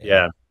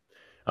 Yeah.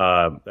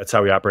 That's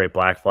how we operate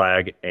Black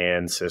Flag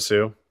and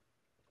Sisu.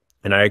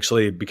 And I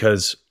actually,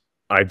 because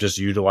I've just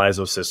utilized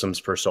those systems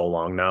for so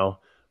long now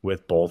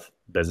with both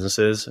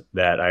businesses,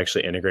 that I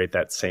actually integrate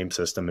that same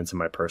system into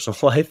my personal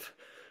life.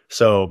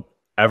 So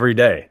every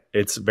day,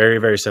 it's very,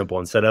 very simple.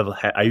 Instead of,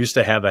 I used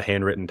to have a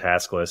handwritten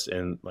task list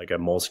in like a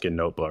Moleskine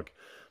notebook,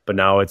 but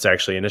now it's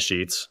actually in a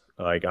Sheets,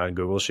 like on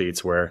Google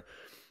Sheets, where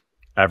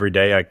every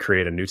day I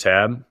create a new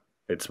tab.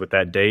 It's with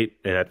that date,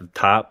 and at the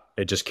top,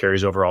 it just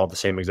carries over all the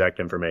same exact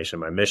information: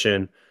 my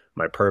mission,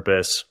 my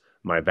purpose,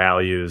 my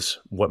values,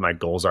 what my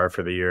goals are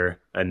for the year.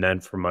 And then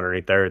from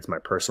underneath there, it's my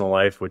personal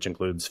life, which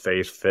includes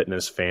faith,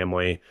 fitness,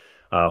 family,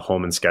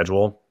 home, and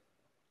schedule.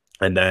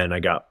 And then I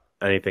got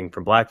anything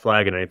from Black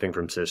Flag and anything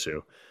from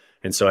Sisu.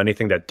 And so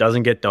anything that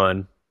doesn't get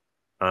done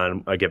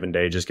on a given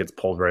day just gets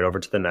pulled right over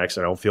to the next.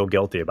 And I don't feel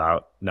guilty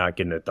about not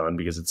getting it done,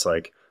 because it's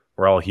like,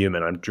 we're all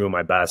human. I'm doing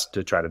my best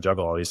to try to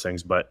juggle all these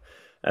things.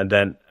 And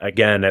then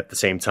again, at the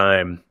same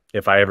time,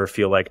 if I ever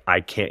feel like I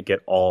can't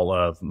get all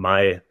of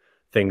my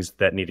things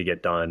that need to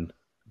get done,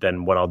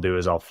 then what I'll do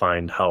is I'll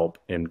find help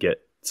and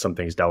get some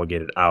things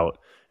delegated out.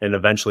 And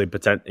eventually,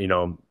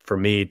 for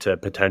me to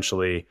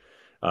potentially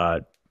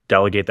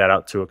delegate that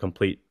out to a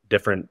complete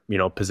different,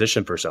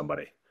 position for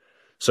somebody.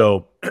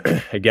 So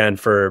again,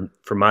 for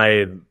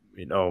my,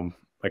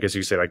 I guess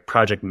you could say like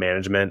project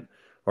management,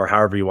 or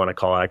however you want to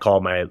call it, I call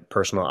it my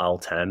personal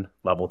L10,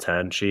 level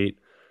 10 sheet.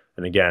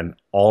 And again,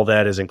 all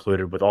that is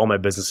included with all my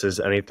businesses,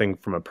 anything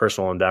from a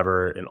personal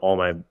endeavor and all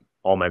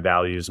my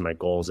values and my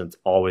goals. And it's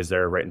always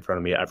there right in front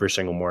of me every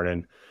single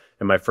morning.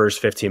 In my first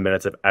 15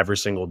 minutes of every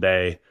single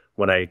day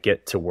when I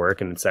get to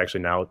work, and it's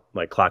actually now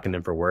like clocking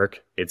in for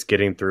work, it's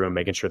getting through and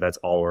making sure that's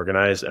all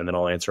organized. And then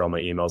I'll answer all my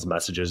emails,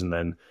 messages, and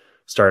then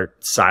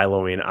start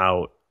siloing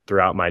out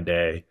throughout my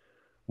day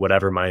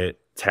whatever my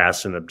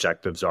tasks and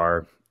objectives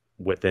are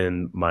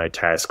within my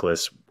task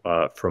list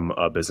from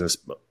a business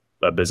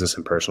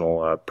and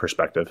personal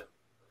perspective.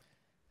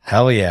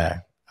 Hell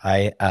yeah.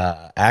 I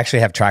actually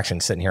have Traction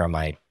sitting here on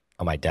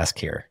my desk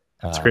here.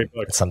 It's a great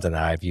book. It's something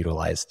that I've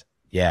utilized.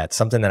 Yeah, it's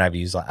something that I've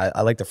used.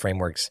 I like the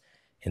frameworks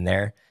in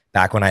there.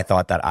 Back when I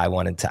thought that I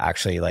wanted to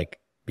actually like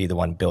be the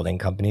one building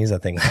companies, I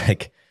think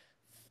like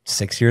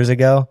 6 years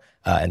ago,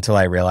 until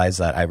I realized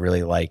that I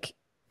really like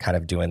kind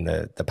of doing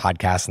the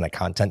podcast and the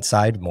content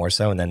side more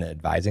so, and then the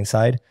advising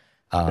side,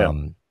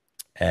 and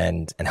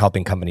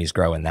helping companies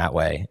grow in that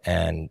way.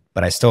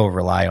 But I still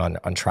rely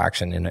on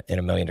Traction in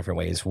a million different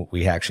ways.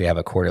 We actually have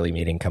a quarterly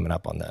meeting coming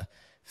up on the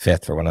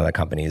 5th for one of the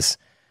companies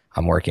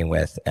I'm working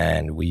with,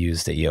 and we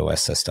use the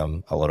EOS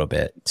system a little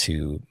bit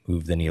to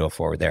move the needle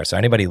forward there. So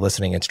anybody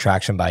listening, it's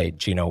Traction by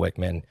Gino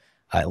Wickman.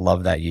 I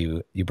love that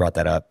you brought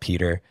that up,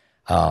 Peter.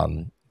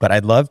 But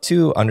I'd love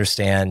to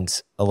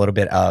understand a little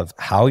bit of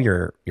how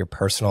your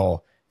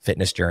personal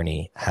fitness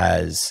journey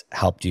has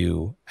helped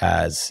you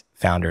as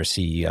founder,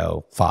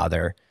 CEO,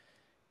 father,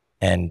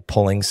 and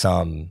pulling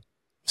some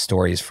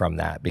stories from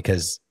that.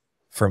 Because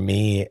for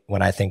me,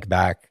 when I think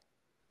back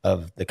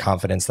of the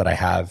confidence that I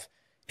have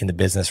in the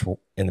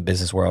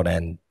business world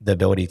and the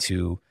ability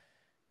to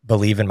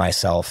believe in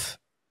myself,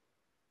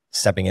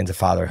 stepping into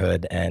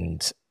fatherhood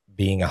and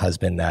being a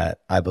husband that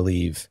I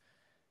believe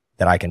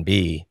that I can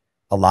be,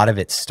 a lot of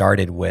it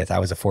started with, I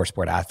was a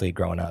 4-sport athlete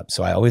growing up.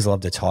 So I always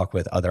love to talk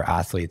with other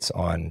athletes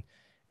on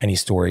any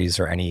stories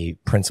or any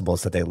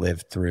principles that they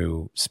lived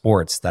through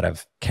sports that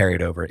have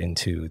carried over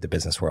into the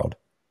business world.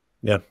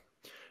 Yeah,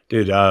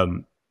 dude.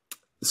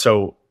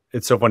 So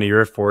it's so funny.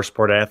 You're a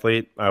 4-sport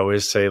athlete. I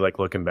always say, like,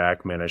 looking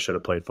back, man, I should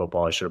have played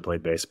football. I should have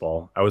played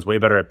baseball. I was way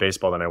better at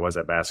baseball than I was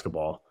at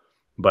basketball,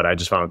 but I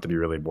just found it to be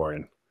really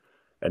boring.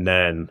 And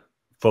then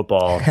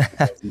football,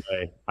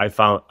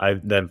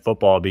 then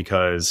football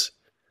because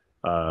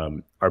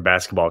our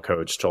basketball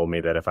coach told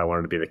me that if I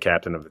wanted to be the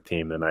captain of the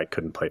team, then I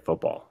couldn't play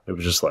football. It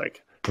was just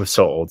like, it was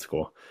so old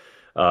school.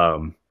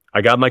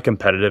 I got my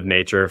competitive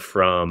nature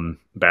from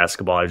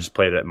basketball. I just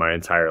played it my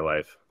entire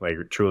life, like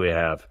truly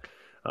have.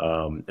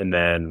 And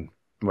then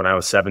when I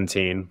was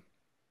 17,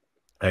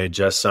 I had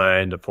just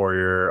signed a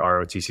 4-year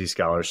ROTC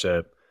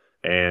scholarship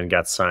and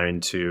got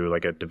signed to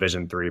like a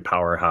Division III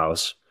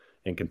powerhouse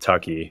in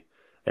Kentucky.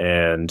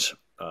 And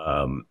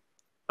I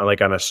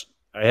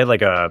had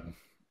like a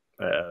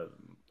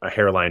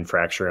hairline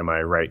fracture in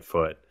my right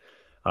foot.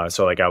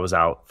 So like I was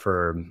out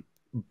for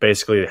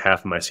basically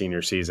half of my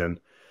senior season.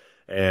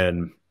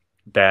 And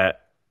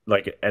that,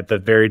 like, at the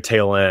very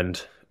tail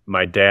end,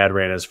 my dad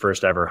ran his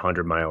first ever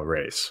 100-mile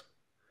race.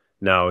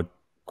 Now,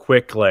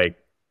 quick like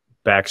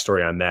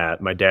backstory on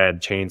that: my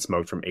dad chain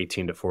smoked from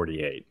 18 to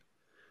 48.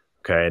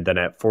 Okay, and then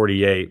at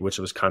 48, which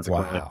was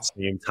consequently at the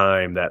same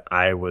time that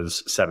I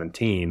was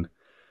 17,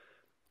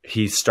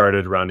 he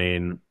started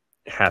running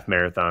half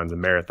marathons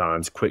and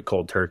marathons, quit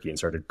cold turkey, and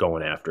started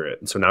going after it.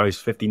 And so now he's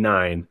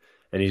 59,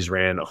 and he's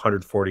ran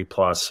 140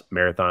 plus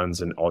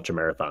marathons and ultra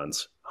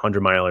marathons,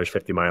 100 milers,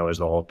 50 milers,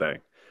 the whole thing.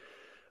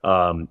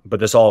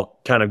 But this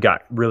all kind of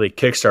got really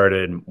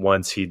kickstarted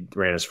once he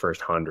ran his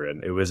first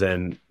 100. It was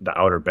in the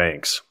Outer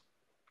Banks,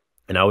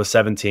 and I was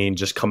 17,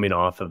 just coming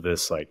off of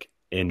this like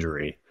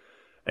injury.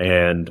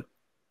 And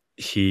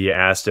he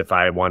asked if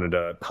I wanted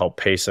to help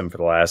pace him for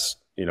the last,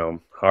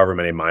 however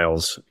many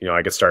miles,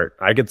 I could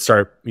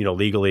start,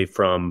 legally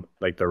from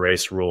like the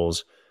race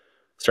rules,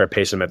 start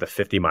pacing him at the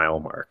 50-mile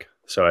mark.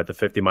 So at the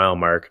 50-mile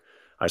mark,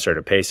 I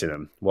started pacing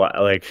him. Well,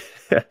 like,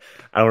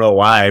 I don't know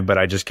why, but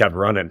I just kept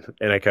running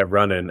and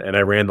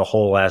I ran the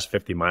whole last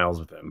 50 miles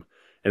with him.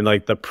 And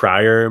like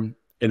and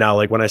now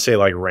like when I say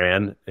like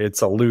ran,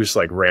 it's a loose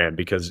like ran,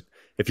 because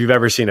if you've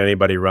ever seen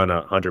anybody run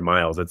 100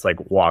 miles, it's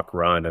like walk,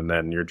 run, and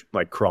then you're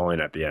like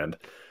crawling at the end.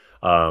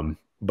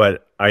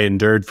 But I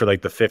endured for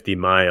like the 50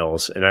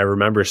 miles. And I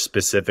remember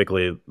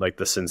specifically like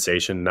the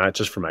sensation, not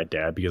just for my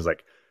dad, because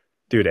like,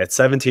 dude, at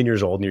 17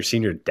 years old and you're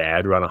seeing your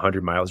dad run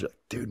 100 miles, you're like,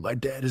 dude, my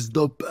dad is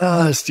the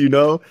best,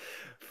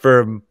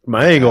 For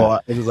my angle,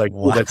 it was like,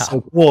 wow, that's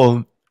so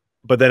cool.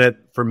 But then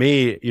for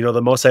me,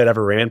 the most I'd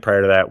ever ran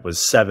prior to that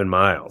was 7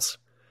 miles.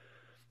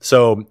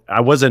 So I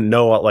wasn't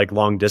no like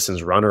long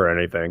distance runner or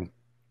anything.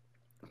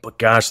 But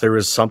gosh, there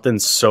was something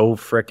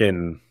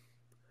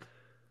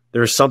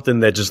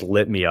that just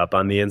lit me up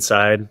on the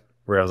inside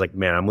where I was like,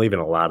 man, I'm leaving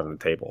a lot on the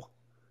table,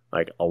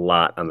 like a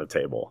lot on the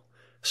table.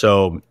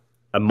 So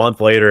a month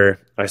later,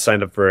 I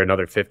signed up for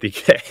another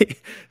 50K.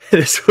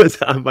 This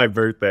was on my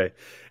birthday.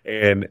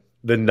 And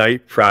the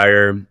night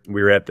prior,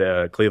 we were at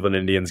the Cleveland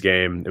Indians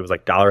game. It was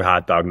like dollar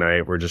hot dog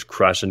night. We're just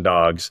crushing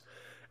dogs.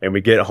 And we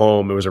get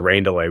home. It was a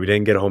rain delay. We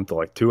didn't get home till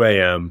like 2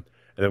 a.m.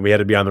 And And then we had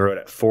to be on the road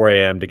at 4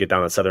 a.m. to get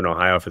down to Southern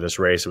Ohio for this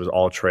race. It was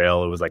all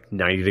trail. It was like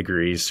 90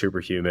 degrees, super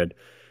humid.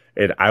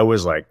 And I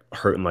was like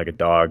hurting like a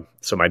dog.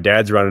 So my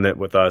dad's running it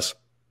with us.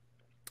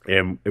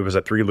 And it was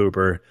a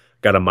 3-looper,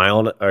 got a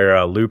mile or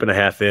a loop and a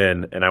half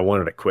in, and I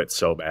wanted to quit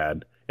so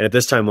bad. And at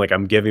this time, like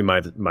I'm giving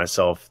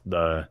myself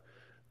the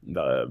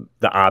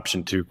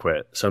option to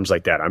quit. So I'm just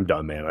like, Dad, I'm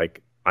done, man.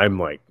 Like I'm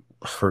like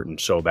hurting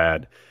so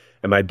bad.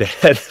 And my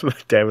dad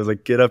was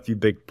like, get up, you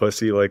big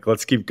pussy. Like,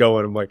 let's keep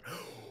going. I'm like,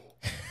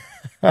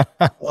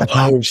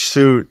 oh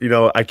shoot,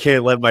 I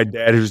can't let my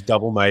dad, who's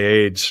double my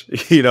age,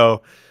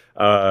 tell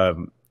me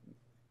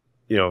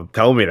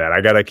that.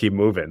 I got to keep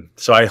moving.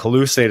 So I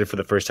hallucinated for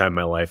the first time in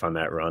my life on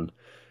that run.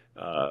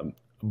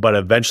 But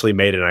eventually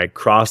made it. And I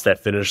crossed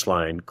that finish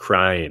line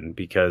crying,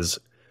 because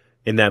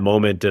in that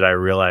moment did I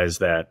realize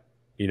that,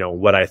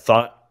 what I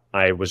thought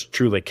I was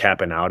truly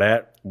capping out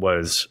at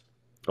was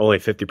only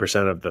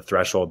 50% of the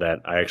threshold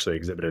that I actually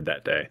exhibited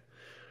that day.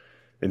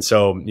 And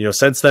so,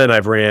 since then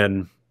I've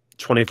ran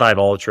 25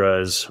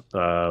 ultras,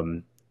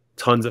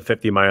 tons of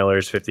 50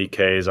 milers,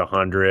 50Ks,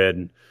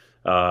 100,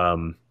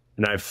 and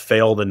I've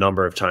failed a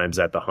number of times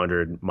at the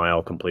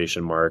 100-mile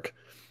completion mark.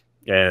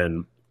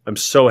 And I'm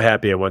so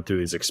happy I went through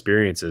these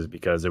experiences,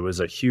 because it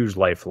was a huge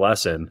life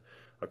lesson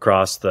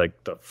across the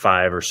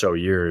 5 or so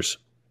years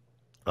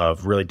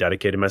of really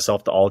dedicating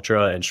myself to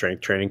ultra and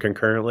strength training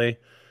concurrently.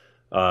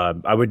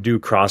 I would do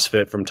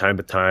CrossFit from time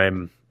to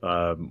time.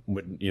 I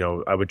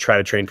would try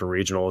to train for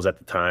regionals at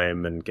the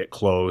time and get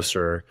close,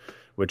 or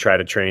would try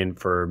to train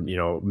for,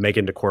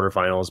 making to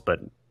quarterfinals, but,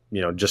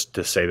 just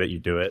to say that you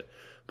do it.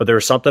 But there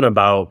was something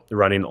about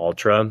running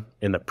ultra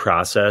in the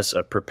process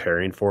of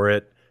preparing for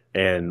it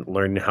and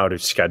learning how to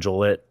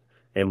schedule it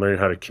and learning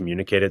how to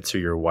communicate it to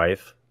your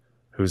wife,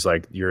 who's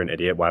like, you're an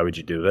idiot. Why would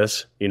you do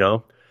this?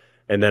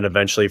 And then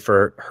eventually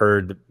for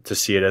her to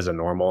see it as a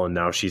normal, and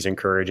now she's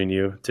encouraging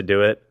you to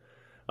do it.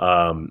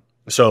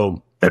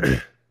 So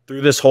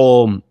through this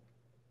whole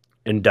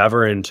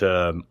endeavor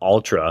into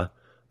ultra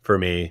for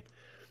me,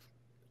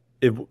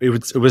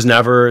 it was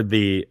never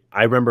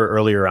I remember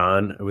earlier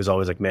on, it was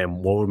always like,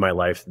 man, what would my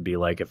life be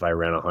like if I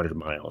ran 100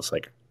 miles?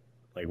 Like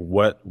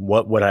what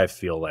would I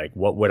feel like?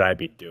 What would I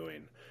be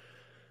doing?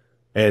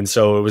 And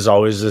so it was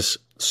always this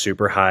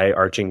super high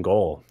arching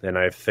goal, and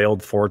I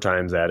failed 4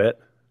 times at it.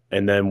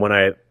 And then when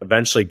I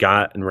eventually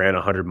got and ran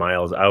 100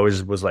 miles, I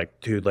always was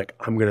like, dude, like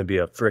I'm going to be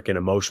a freaking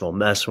emotional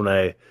mess when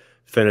I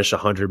finish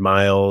 100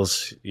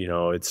 miles.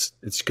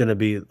 It's going to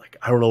be like,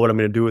 I don't know what I'm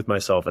going to do with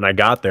myself. And I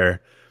got there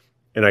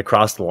and I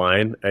crossed the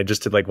line. I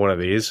just did like one of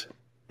these,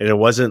 and it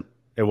wasn't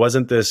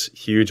this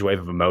huge wave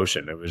of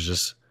emotion. It was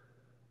just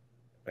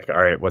like,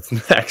 all right, what's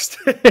next?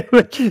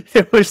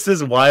 It was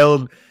this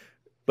wild,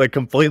 like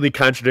completely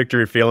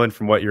contradictory feeling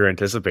from what you're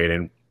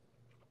anticipating.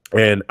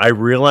 And I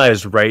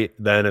realized right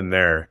then and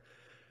there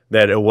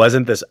that it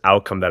wasn't this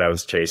outcome that I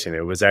was chasing.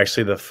 It was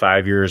actually the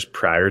 5 years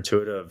prior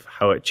to it of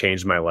how it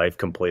changed my life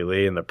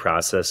completely in the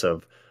process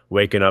of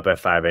waking up at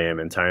 5 a.m.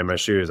 and tying my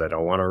shoes. I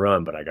don't want to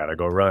run, but I got to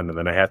go run. And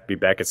then I have to be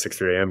back at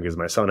 6:30 a.m. because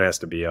my son has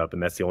to be up,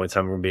 and that's the only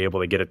time I'm going to be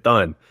able to get it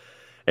done.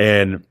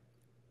 And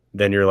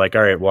then you're like,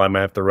 all right, well, I'm going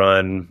to have to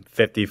run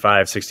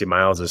 55, 60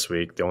 miles this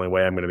week. The only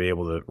way I'm going to be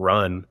able to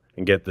run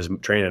and get this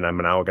training, I'm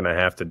now going to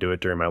have to do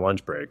it during my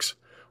lunch breaks,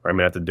 or I'm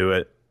going to have to do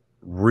it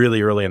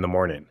really early in the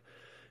morning.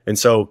 And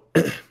so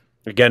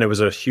again, it was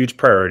a huge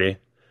priority.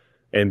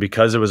 And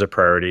because it was a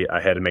priority,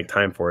 I had to make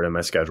time for it in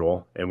my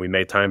schedule, and we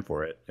made time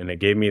for it. And it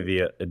gave me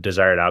the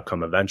desired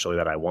outcome eventually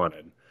that I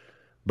wanted.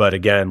 But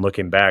again,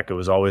 looking back, it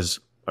was always,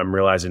 I'm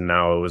realizing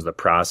now, it was the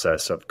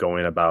process of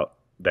going about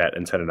that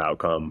intended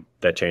outcome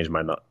that changed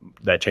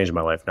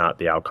my life, not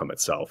the outcome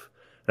itself.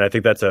 And I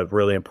think that's a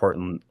really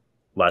important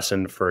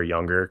lesson for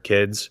younger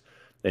kids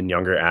and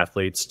younger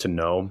athletes to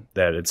know,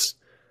 that it's,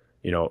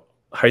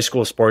 high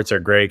school sports are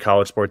great,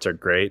 college sports are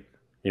great.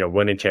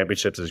 Winning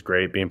championships is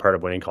great. Being part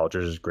of winning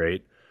cultures is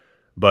great.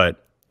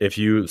 But if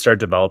you start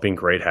developing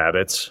great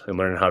habits and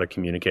learn how to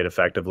communicate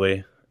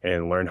effectively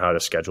and learn how to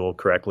schedule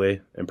correctly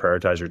and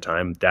prioritize your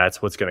time,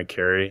 that's what's going to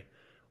carry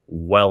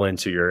well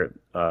into your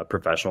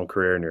professional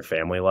career and your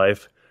family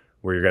life,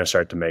 where you're going to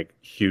start to make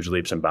huge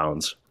leaps and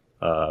bounds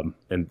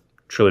and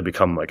truly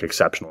become like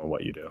exceptional in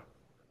what you do.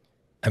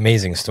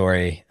 Amazing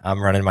story.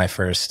 I'm running my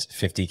first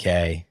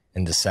 50K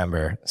in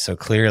December, so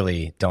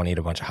clearly don't eat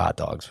a bunch of hot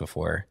dogs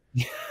before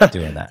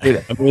doing that.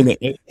 Dude, I mean,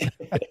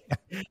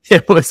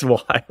 it was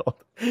wild.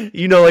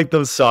 Like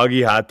those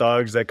soggy hot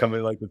dogs that come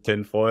in like the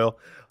tin foil.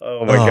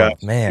 Oh my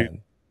God, man.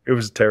 Dude, it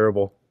was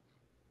terrible.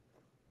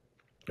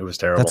 It was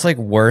terrible. That's like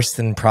worse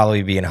than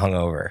probably being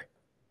hungover.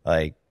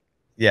 Like,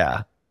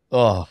 yeah.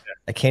 Oh,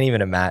 I can't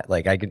even imagine.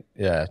 Like I could,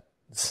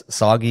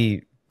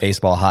 soggy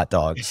baseball hot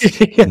dogs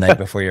the night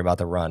before you're about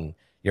to run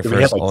your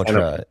first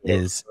ultra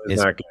is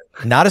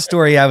not a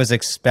story I was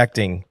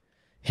expecting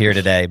here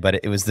today, but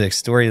it was the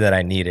story that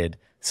I needed.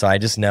 So I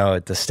just know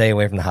to stay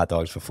away from the hot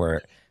dogs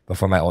before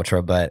my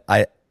ultra. But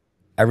I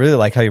really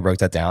like how you broke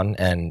that down.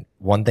 And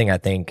one thing I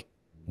think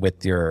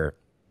with your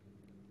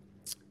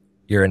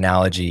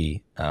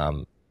analogy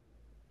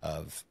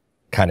of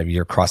kind of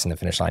you're crossing the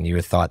finish line, you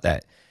would thought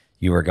that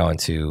you were going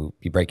to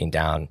be breaking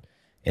down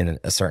in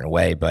a certain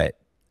way. But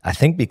I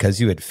think because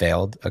you had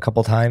failed a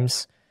couple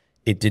times,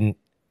 it didn't,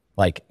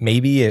 like,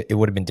 maybe it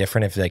would have been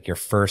different if like your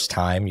first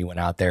time you went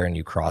out there and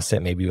you crossed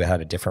it, maybe you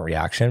had a different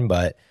reaction.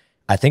 But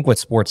I think what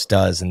sports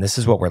does, and this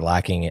is what we're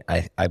lacking,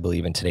 I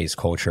believe, in today's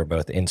culture,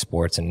 both in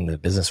sports and in the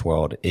business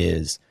world,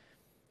 is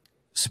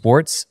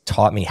sports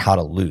taught me how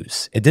to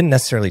lose. It didn't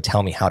necessarily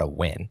tell me how to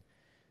win.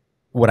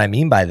 What I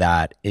mean by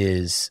that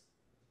is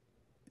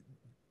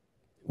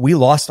we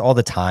lost all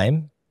the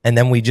time, and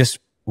then we just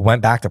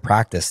went back to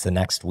practice the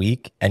next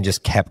week and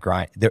just kept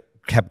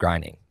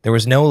grinding. There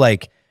was no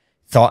like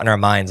thought in our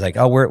minds like,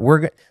 oh,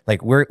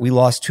 we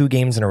lost 2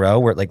 games in a row.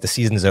 We're like, the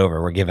season's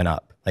over. We're giving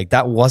up. Like,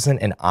 that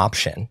wasn't an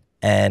option.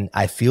 And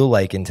I feel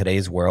like in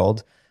today's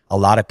world, a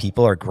lot of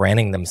people are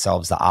granting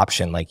themselves the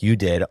option, like you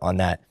did on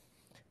that.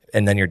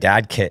 And then your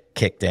dad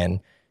kicked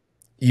in.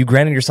 You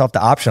granted yourself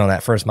the option on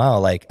that first mile,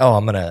 like, oh,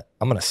 I'm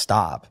gonna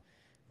stop.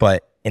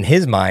 But in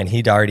his mind,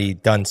 he'd already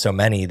done so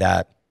many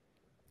that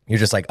you're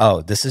just like,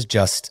 oh, this is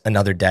just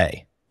another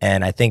day.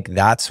 And I think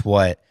that's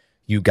what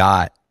you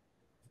got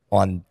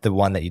on the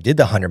one that you did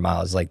the 100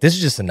 miles. Like, this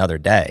is just another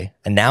day.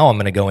 And now I'm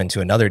going to go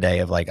into another day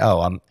of like,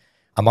 oh,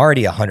 I'm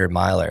already a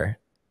 100-miler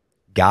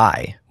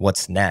guy.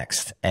 What's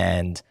next?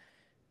 And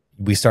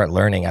we start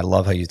learning. I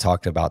love how you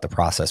talked about the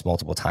process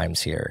multiple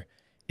times here.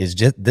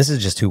 This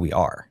is just who we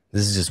are.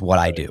 This is just what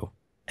I do.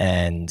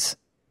 And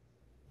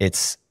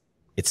it's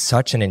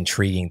such an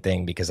intriguing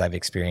thing because I've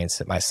experienced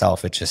it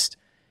myself. It's just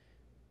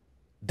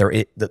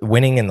the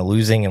winning and the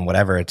losing and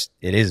whatever, it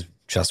is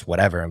just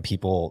whatever. And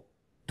people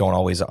don't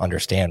always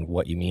understand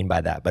what you mean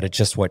by that, but it's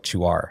just what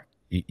you are.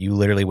 You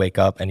literally wake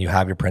up and you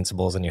have your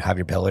principles and you have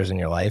your pillars in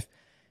your life.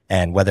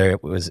 And whether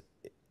it was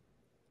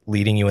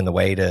leading you in the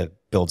way to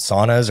build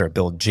saunas or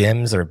build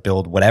gyms or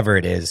build whatever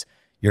it is,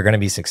 you're going to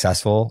be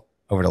successful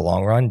over the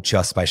long run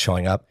just by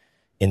showing up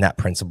in that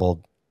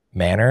principled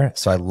manner.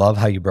 So I love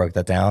how you broke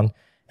that down.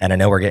 And I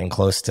know we're getting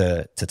close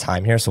to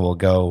time here, so we'll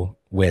go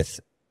with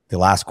the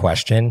last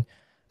question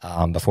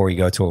before we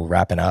go to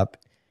wrapping up.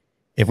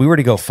 If we were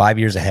to go 5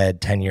 years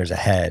ahead, 10 years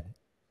ahead,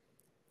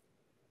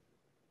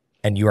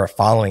 and you are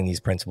following these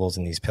principles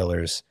and these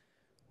pillars,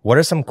 what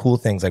are some cool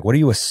things? Like, what are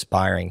you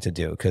aspiring to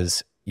do?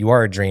 Because you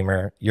are a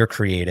dreamer, you're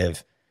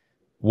creative.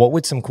 What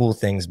would some cool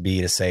things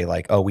be to say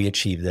like, oh, we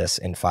achieved this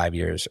in 5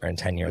 years or in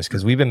 10 years?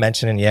 Because we've been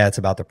mentioning, yeah, it's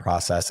about the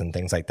process and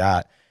things like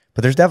that.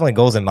 But there's definitely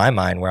goals in my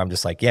mind where I'm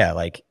just like, yeah,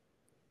 like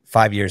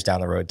 5 years down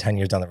the road, 10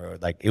 years down the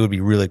road, like it would be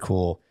really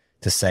cool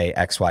to say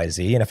X, Y,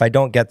 Z. And if I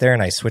don't get there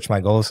and I switch my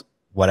goals,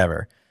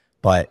 whatever.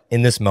 But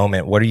in this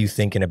moment, what are you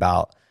thinking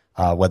about,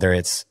 whether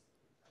it's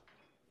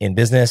in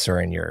business or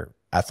in your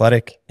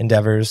athletic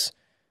endeavors?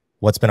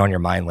 What's been on your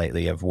mind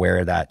lately of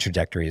where that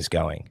trajectory is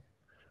going?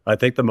 I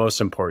think the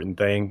most important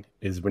thing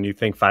is when you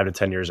think 5 to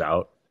 10 years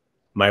out,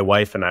 my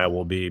wife and I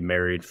will be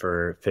married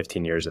for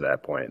 15 years at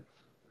that point,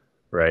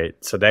 right?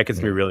 So that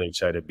gets me really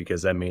excited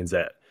because that means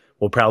that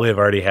we'll probably have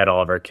already had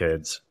all of our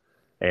kids.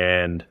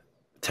 And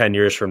 10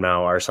 years from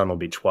now, our son will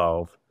be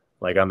 12,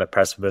 like on the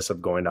precipice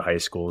of going to high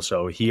school.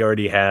 So he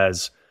already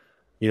has,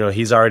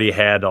 he's already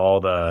had all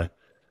the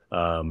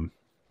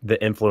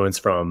influence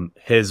from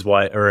his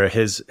wife or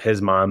his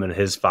mom and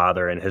his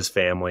father and his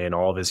family and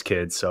all of his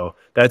kids. So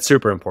that's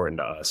super important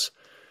to us.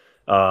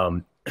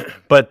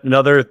 But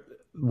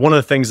one of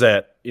the things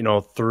that,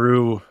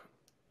 through,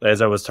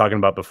 as I was talking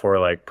about before,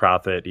 like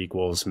profit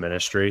equals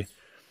ministry,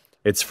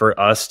 it's for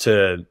us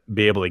to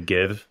be able to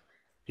give,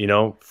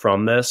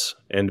 from this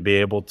and to be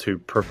able to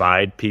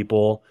provide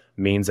people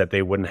means that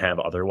they wouldn't have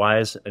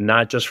otherwise. And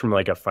not just from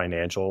like a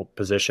financial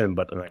position,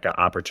 but like an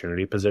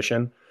opportunity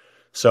position.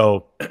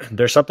 So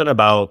there's something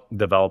about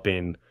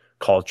developing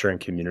culture and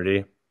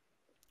community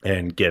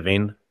and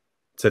giving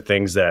to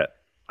things that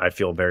I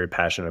feel very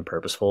passionate and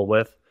purposeful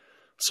with.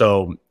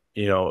 So,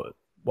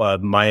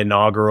 my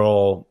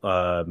inaugural,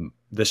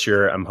 this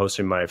year, I'm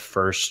hosting my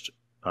first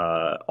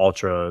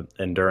ultra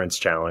endurance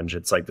challenge.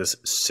 It's like this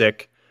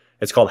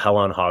it's called Hell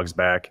on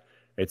Hogsback.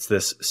 It's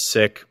this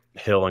sick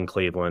hill in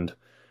Cleveland.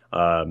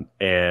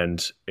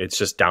 And it's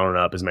just down and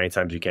up as many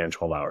times as you can in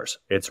 12 hours.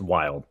 It's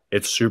wild.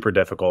 It's super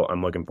difficult.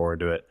 I'm looking forward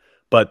to it.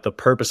 But the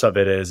purpose of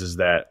it is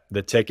that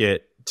the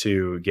ticket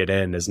to get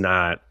in is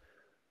not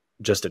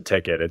just a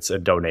ticket. It's a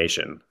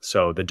donation.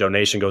 So the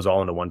donation goes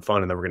all into one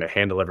fund, and then we're going to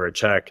hand deliver a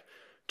check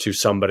to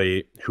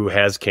somebody who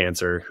has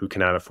cancer, who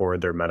cannot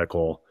afford their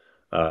medical,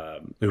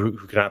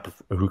 who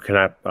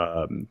cannot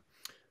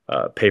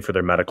pay for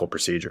their medical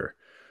procedure.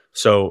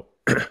 So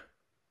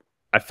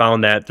I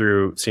found that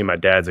through seeing my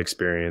dad's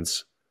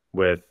experience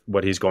with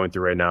what he's going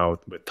through right now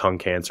with tongue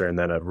cancer and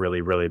then a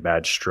really, really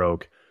bad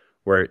stroke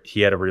where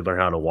he had to relearn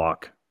how to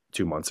walk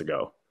 2 months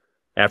ago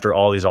after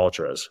all these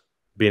ultras,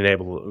 being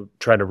able to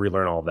try to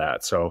relearn all of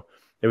that. So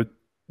it was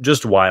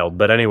just wild.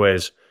 But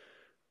anyways,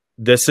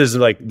 this is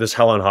like this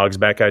Hell on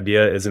Hogsback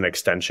idea is an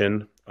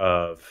extension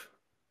of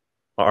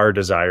our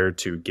desire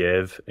to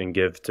give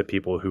to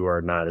people who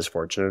are not as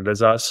fortunate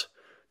as us,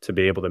 to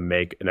be able to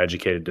make an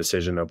educated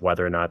decision of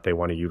whether or not they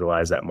want to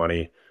utilize that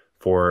money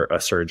for a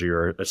surgery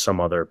or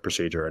some other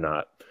procedure or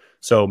not.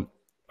 So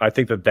I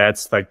think that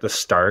that's like the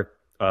start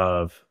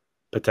of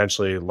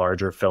potentially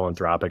larger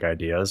philanthropic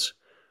ideas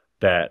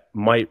that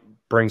might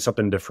bring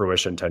something to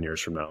fruition 10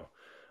 years from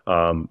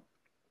now.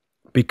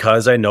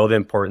 Because I know the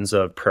importance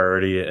of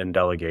priority and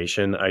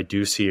delegation, I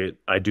do see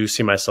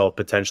myself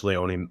potentially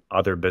owning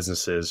other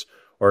businesses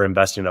or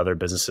investing in other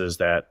businesses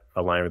that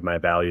align with my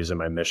values and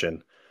my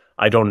mission.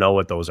 I don't know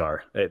what those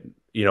are.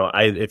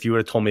 If you would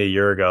have told me a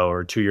year ago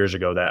or 2 years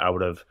ago that I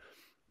would have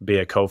be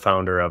a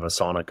co-founder of a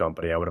sauna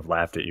company, I would have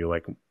laughed at you.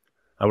 Like,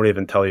 I wouldn't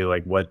even tell you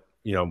like what,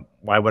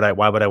 why would I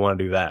want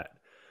to do that?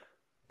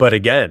 But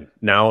again,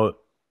 now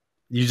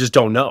you just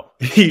don't know.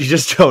 You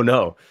just don't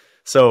know.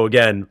 So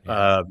again,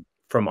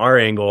 from our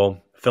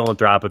angle,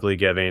 philanthropically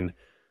giving,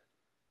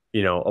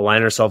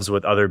 align ourselves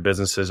with other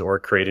businesses or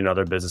creating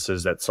other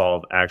businesses that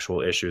solve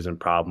actual issues and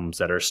problems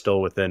that are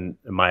still within,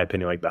 in my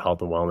opinion, like the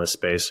health and wellness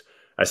space.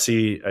 I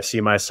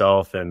see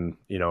myself and,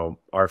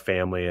 our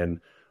family and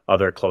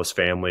other close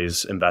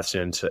families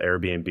investing into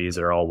Airbnbs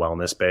that are all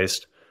wellness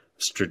based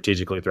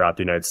strategically throughout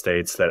the United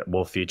States that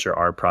will feature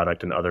our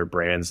product and other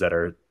brands that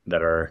are,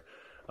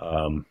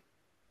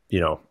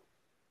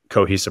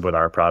 cohesive with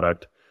our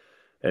product.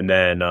 And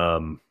then,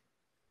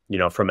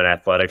 from an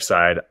athletic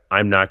side,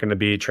 I'm not going to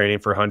be training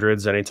for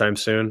hundreds anytime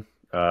soon.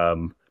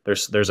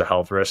 There's a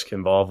health risk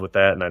involved with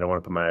that, and I don't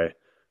want to put my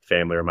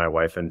family or my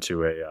wife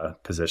into a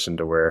position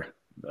to where,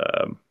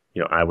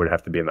 I would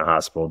have to be in the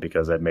hospital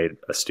because I made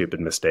a stupid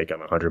mistake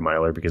on a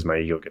 100-miler because my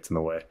ego gets in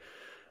the way.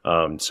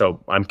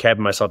 So I'm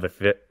capping myself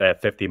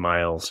at 50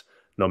 miles,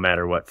 no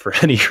matter what, for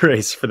any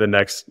race for the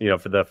next,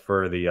 for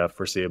the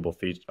foreseeable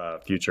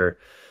future.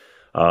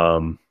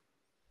 And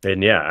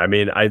yeah, I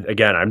mean,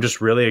 I'm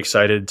just really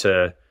excited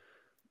to,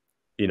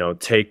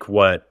 take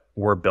what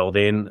we're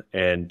building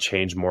and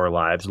change more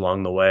lives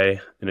along the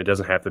way. And it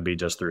doesn't have to be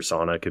just through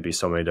sauna. It could be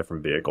so many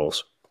different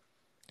vehicles.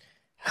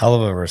 Hell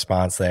of a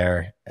response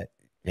there.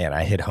 Man,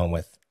 I hit home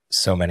with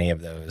so many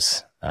of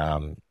those,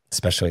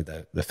 especially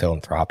the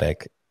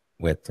philanthropic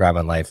with Thrive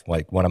on Life.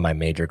 Like one of my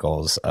major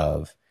goals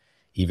of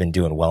even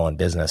doing well in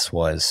business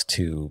was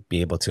to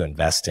be able to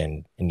invest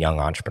in young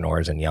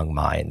entrepreneurs and young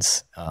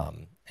minds,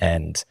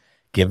 and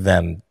give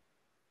them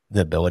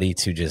the ability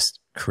to just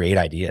create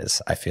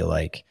ideas. I feel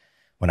like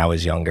when I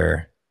was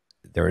younger,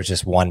 there was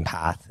just one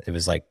path. It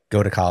was like,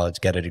 go to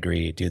college, get a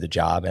degree, do the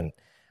job. And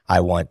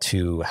I want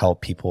to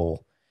help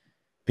people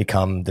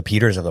become the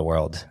Peters of the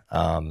world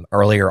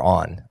earlier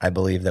on. I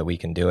believe that we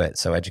can do it.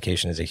 So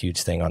education is a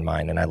huge thing on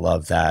mine. And I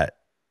love that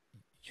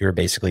you're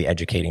basically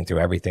educating through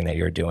everything that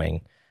you're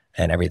doing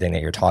and everything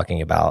that you're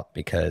talking about,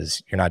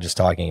 because you're not just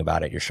talking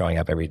about it, you're showing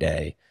up every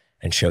day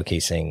and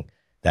showcasing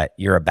that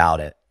you're about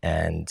it.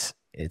 And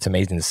it's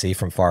amazing to see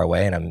from far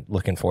away. And I'm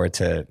looking forward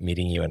to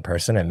meeting you in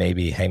person. And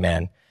maybe, hey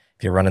man,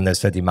 if you're running those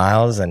 50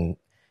 miles and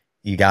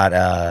you got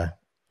a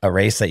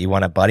race that you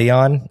want a buddy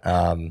on,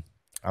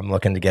 I'm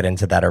looking to get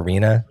into that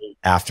arena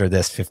after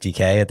this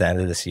 50K at the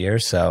end of this year.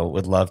 So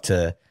would love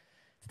to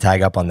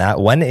tag up on that.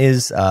 When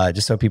is,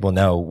 just so people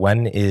know,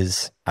 when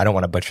is, I don't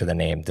want to butcher the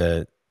name,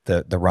 the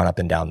run up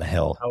and down the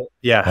hill.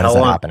 Yeah. When is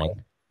that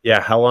happening?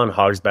 Yeah. Hell on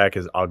Hogsback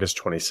is August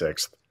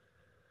 26th.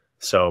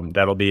 So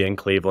that'll be in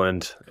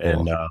Cleveland.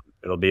 Cool. And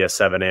it'll be a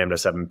 7 a.m. to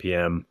 7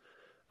 p.m.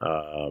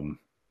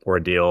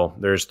 Ordeal.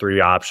 There's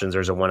 3 options.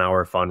 There's a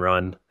 1-hour fun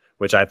run,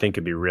 which I think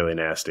could be really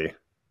nasty.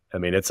 I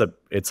mean, it's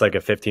like a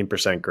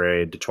 15%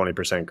 grade to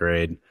 20%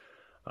 grade,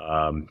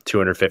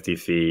 250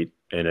 feet,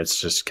 and it's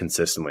just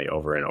consistently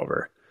over and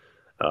over.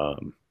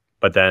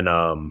 But then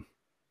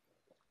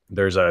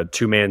there's a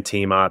 2-man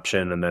team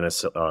option and then a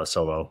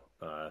solo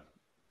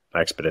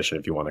expedition,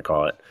 if you want to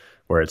call it,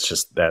 where it's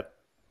just that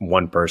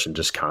one person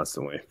just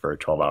constantly for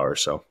 12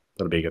 hours. So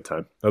it'll be a good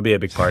time. It'll be a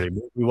big party.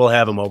 We will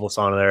have a mobile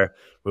sauna there.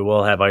 We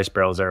will have ice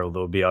barrels there.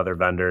 There'll be other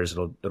vendors.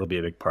 It'll be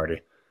a big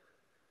party.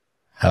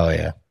 Hell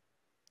yeah.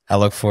 I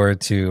look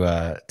forward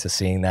to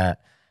seeing that.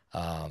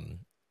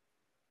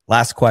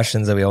 Last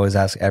questions that we always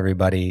ask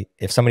everybody.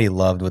 If somebody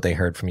loved what they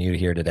heard from you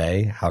here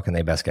today, how can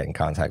they best get in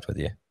contact with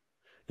you?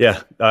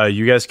 Yeah.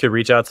 You guys could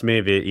reach out to me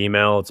via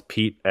email. It's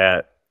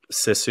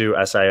Pete@Sisu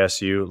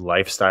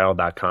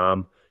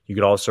lifestyle.com. You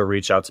could also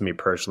reach out to me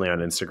personally on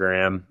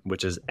Instagram,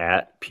 which is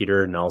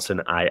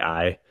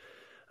 @PeterNelsonII.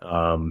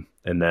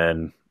 And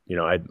then,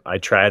 I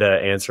try to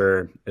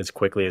answer as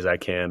quickly as I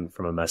can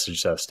from a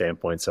message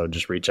standpoint. So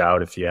just reach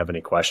out if you have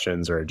any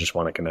questions or just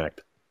want to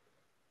connect.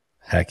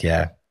 Heck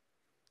yeah.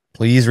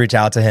 Please reach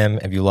out to him.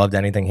 If you loved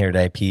anything here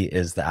today, Pete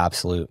is the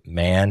absolute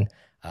man.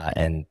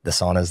 And the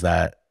saunas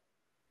that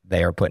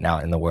they are putting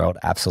out in the world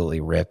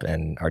absolutely rip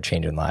and are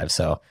changing lives.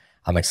 So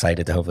I'm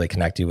excited to hopefully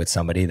connect you with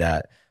somebody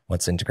that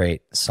wants to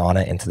integrate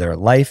sauna into their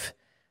life.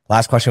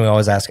 Last question we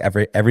always ask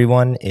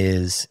everyone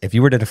is, if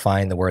you were to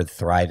define the word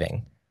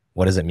thriving,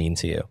 what does it mean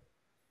to you?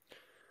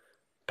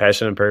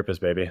 Passion and purpose,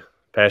 baby.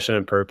 Passion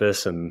and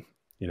purpose. And,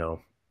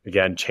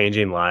 again,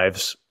 changing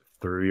lives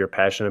through your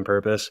passion and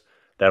purpose,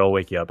 that'll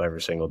wake you up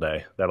every single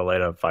day. That'll light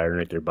a fire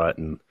underneath your butt,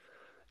 and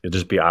you'll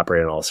just be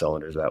operating all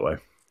cylinders that way.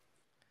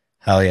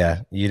 Hell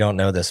yeah. You don't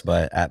know this,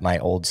 but at my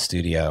old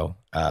studio,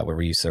 where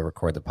we used to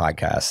record the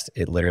podcast,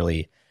 it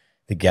literally,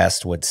 the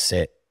guest would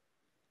sit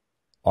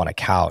on a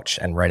couch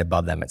and right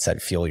above them, it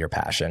said, "Fuel your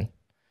passion."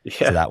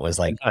 So Yeah. that was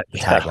like the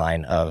Yeah.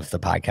 tagline of the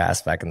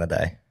podcast back in the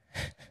day.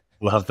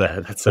 Love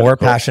that. That's so More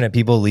cool. passionate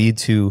people lead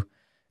to,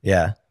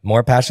 yeah,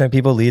 more passionate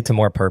people lead to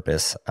more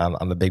purpose.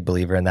 I'm a big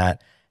believer in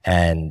that.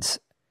 And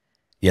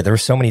yeah, there were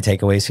so many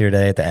takeaways here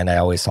today. At the end, I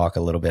always talk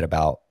a little bit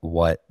about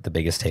what the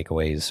biggest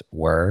takeaways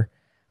were.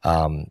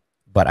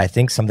 But I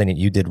think something that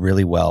you did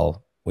really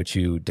well, which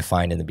you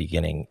defined in the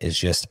beginning, is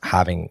just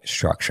having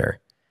structure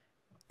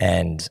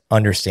and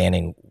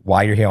understanding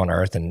why you're here on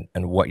earth and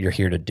what you're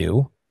here to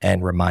do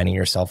and reminding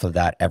yourself of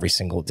that every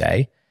single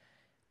day.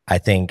 I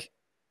think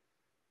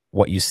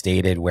what you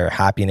stated, where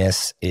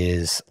happiness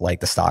is like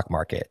the stock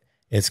market,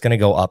 it's going to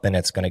go up and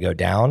it's going to go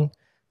down.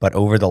 But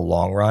over the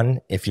long run,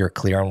 if you're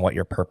clear on what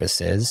your purpose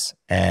is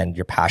and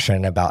you're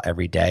passionate about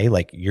every day,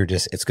 like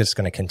it's just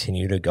going to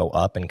continue to go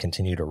up and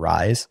continue to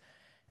rise.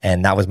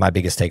 And that was my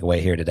biggest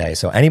takeaway here today.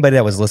 So anybody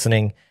that was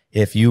listening,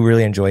 if you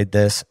really enjoyed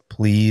this,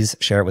 please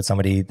share it with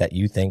somebody that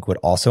you think would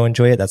also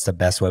enjoy it. That's the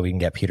best way we can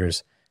get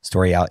Peter's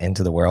story out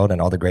into the world and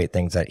all the great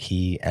things that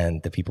he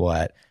and the people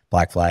at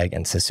Black Flag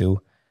and Sisu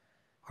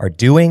are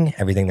doing,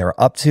 everything they're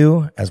up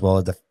to, as well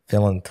as the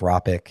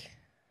philanthropic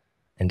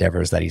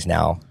endeavors that he's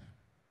now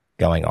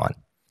going on.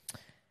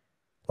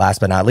 Last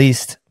but not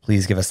least,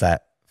 please give us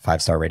that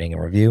 5-star rating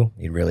and review.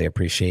 We'd really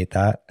appreciate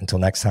that. Until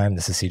next time,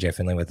 this is CJ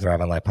Finley with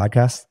Thrive on Life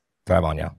Podcast. Thrive on, y'all.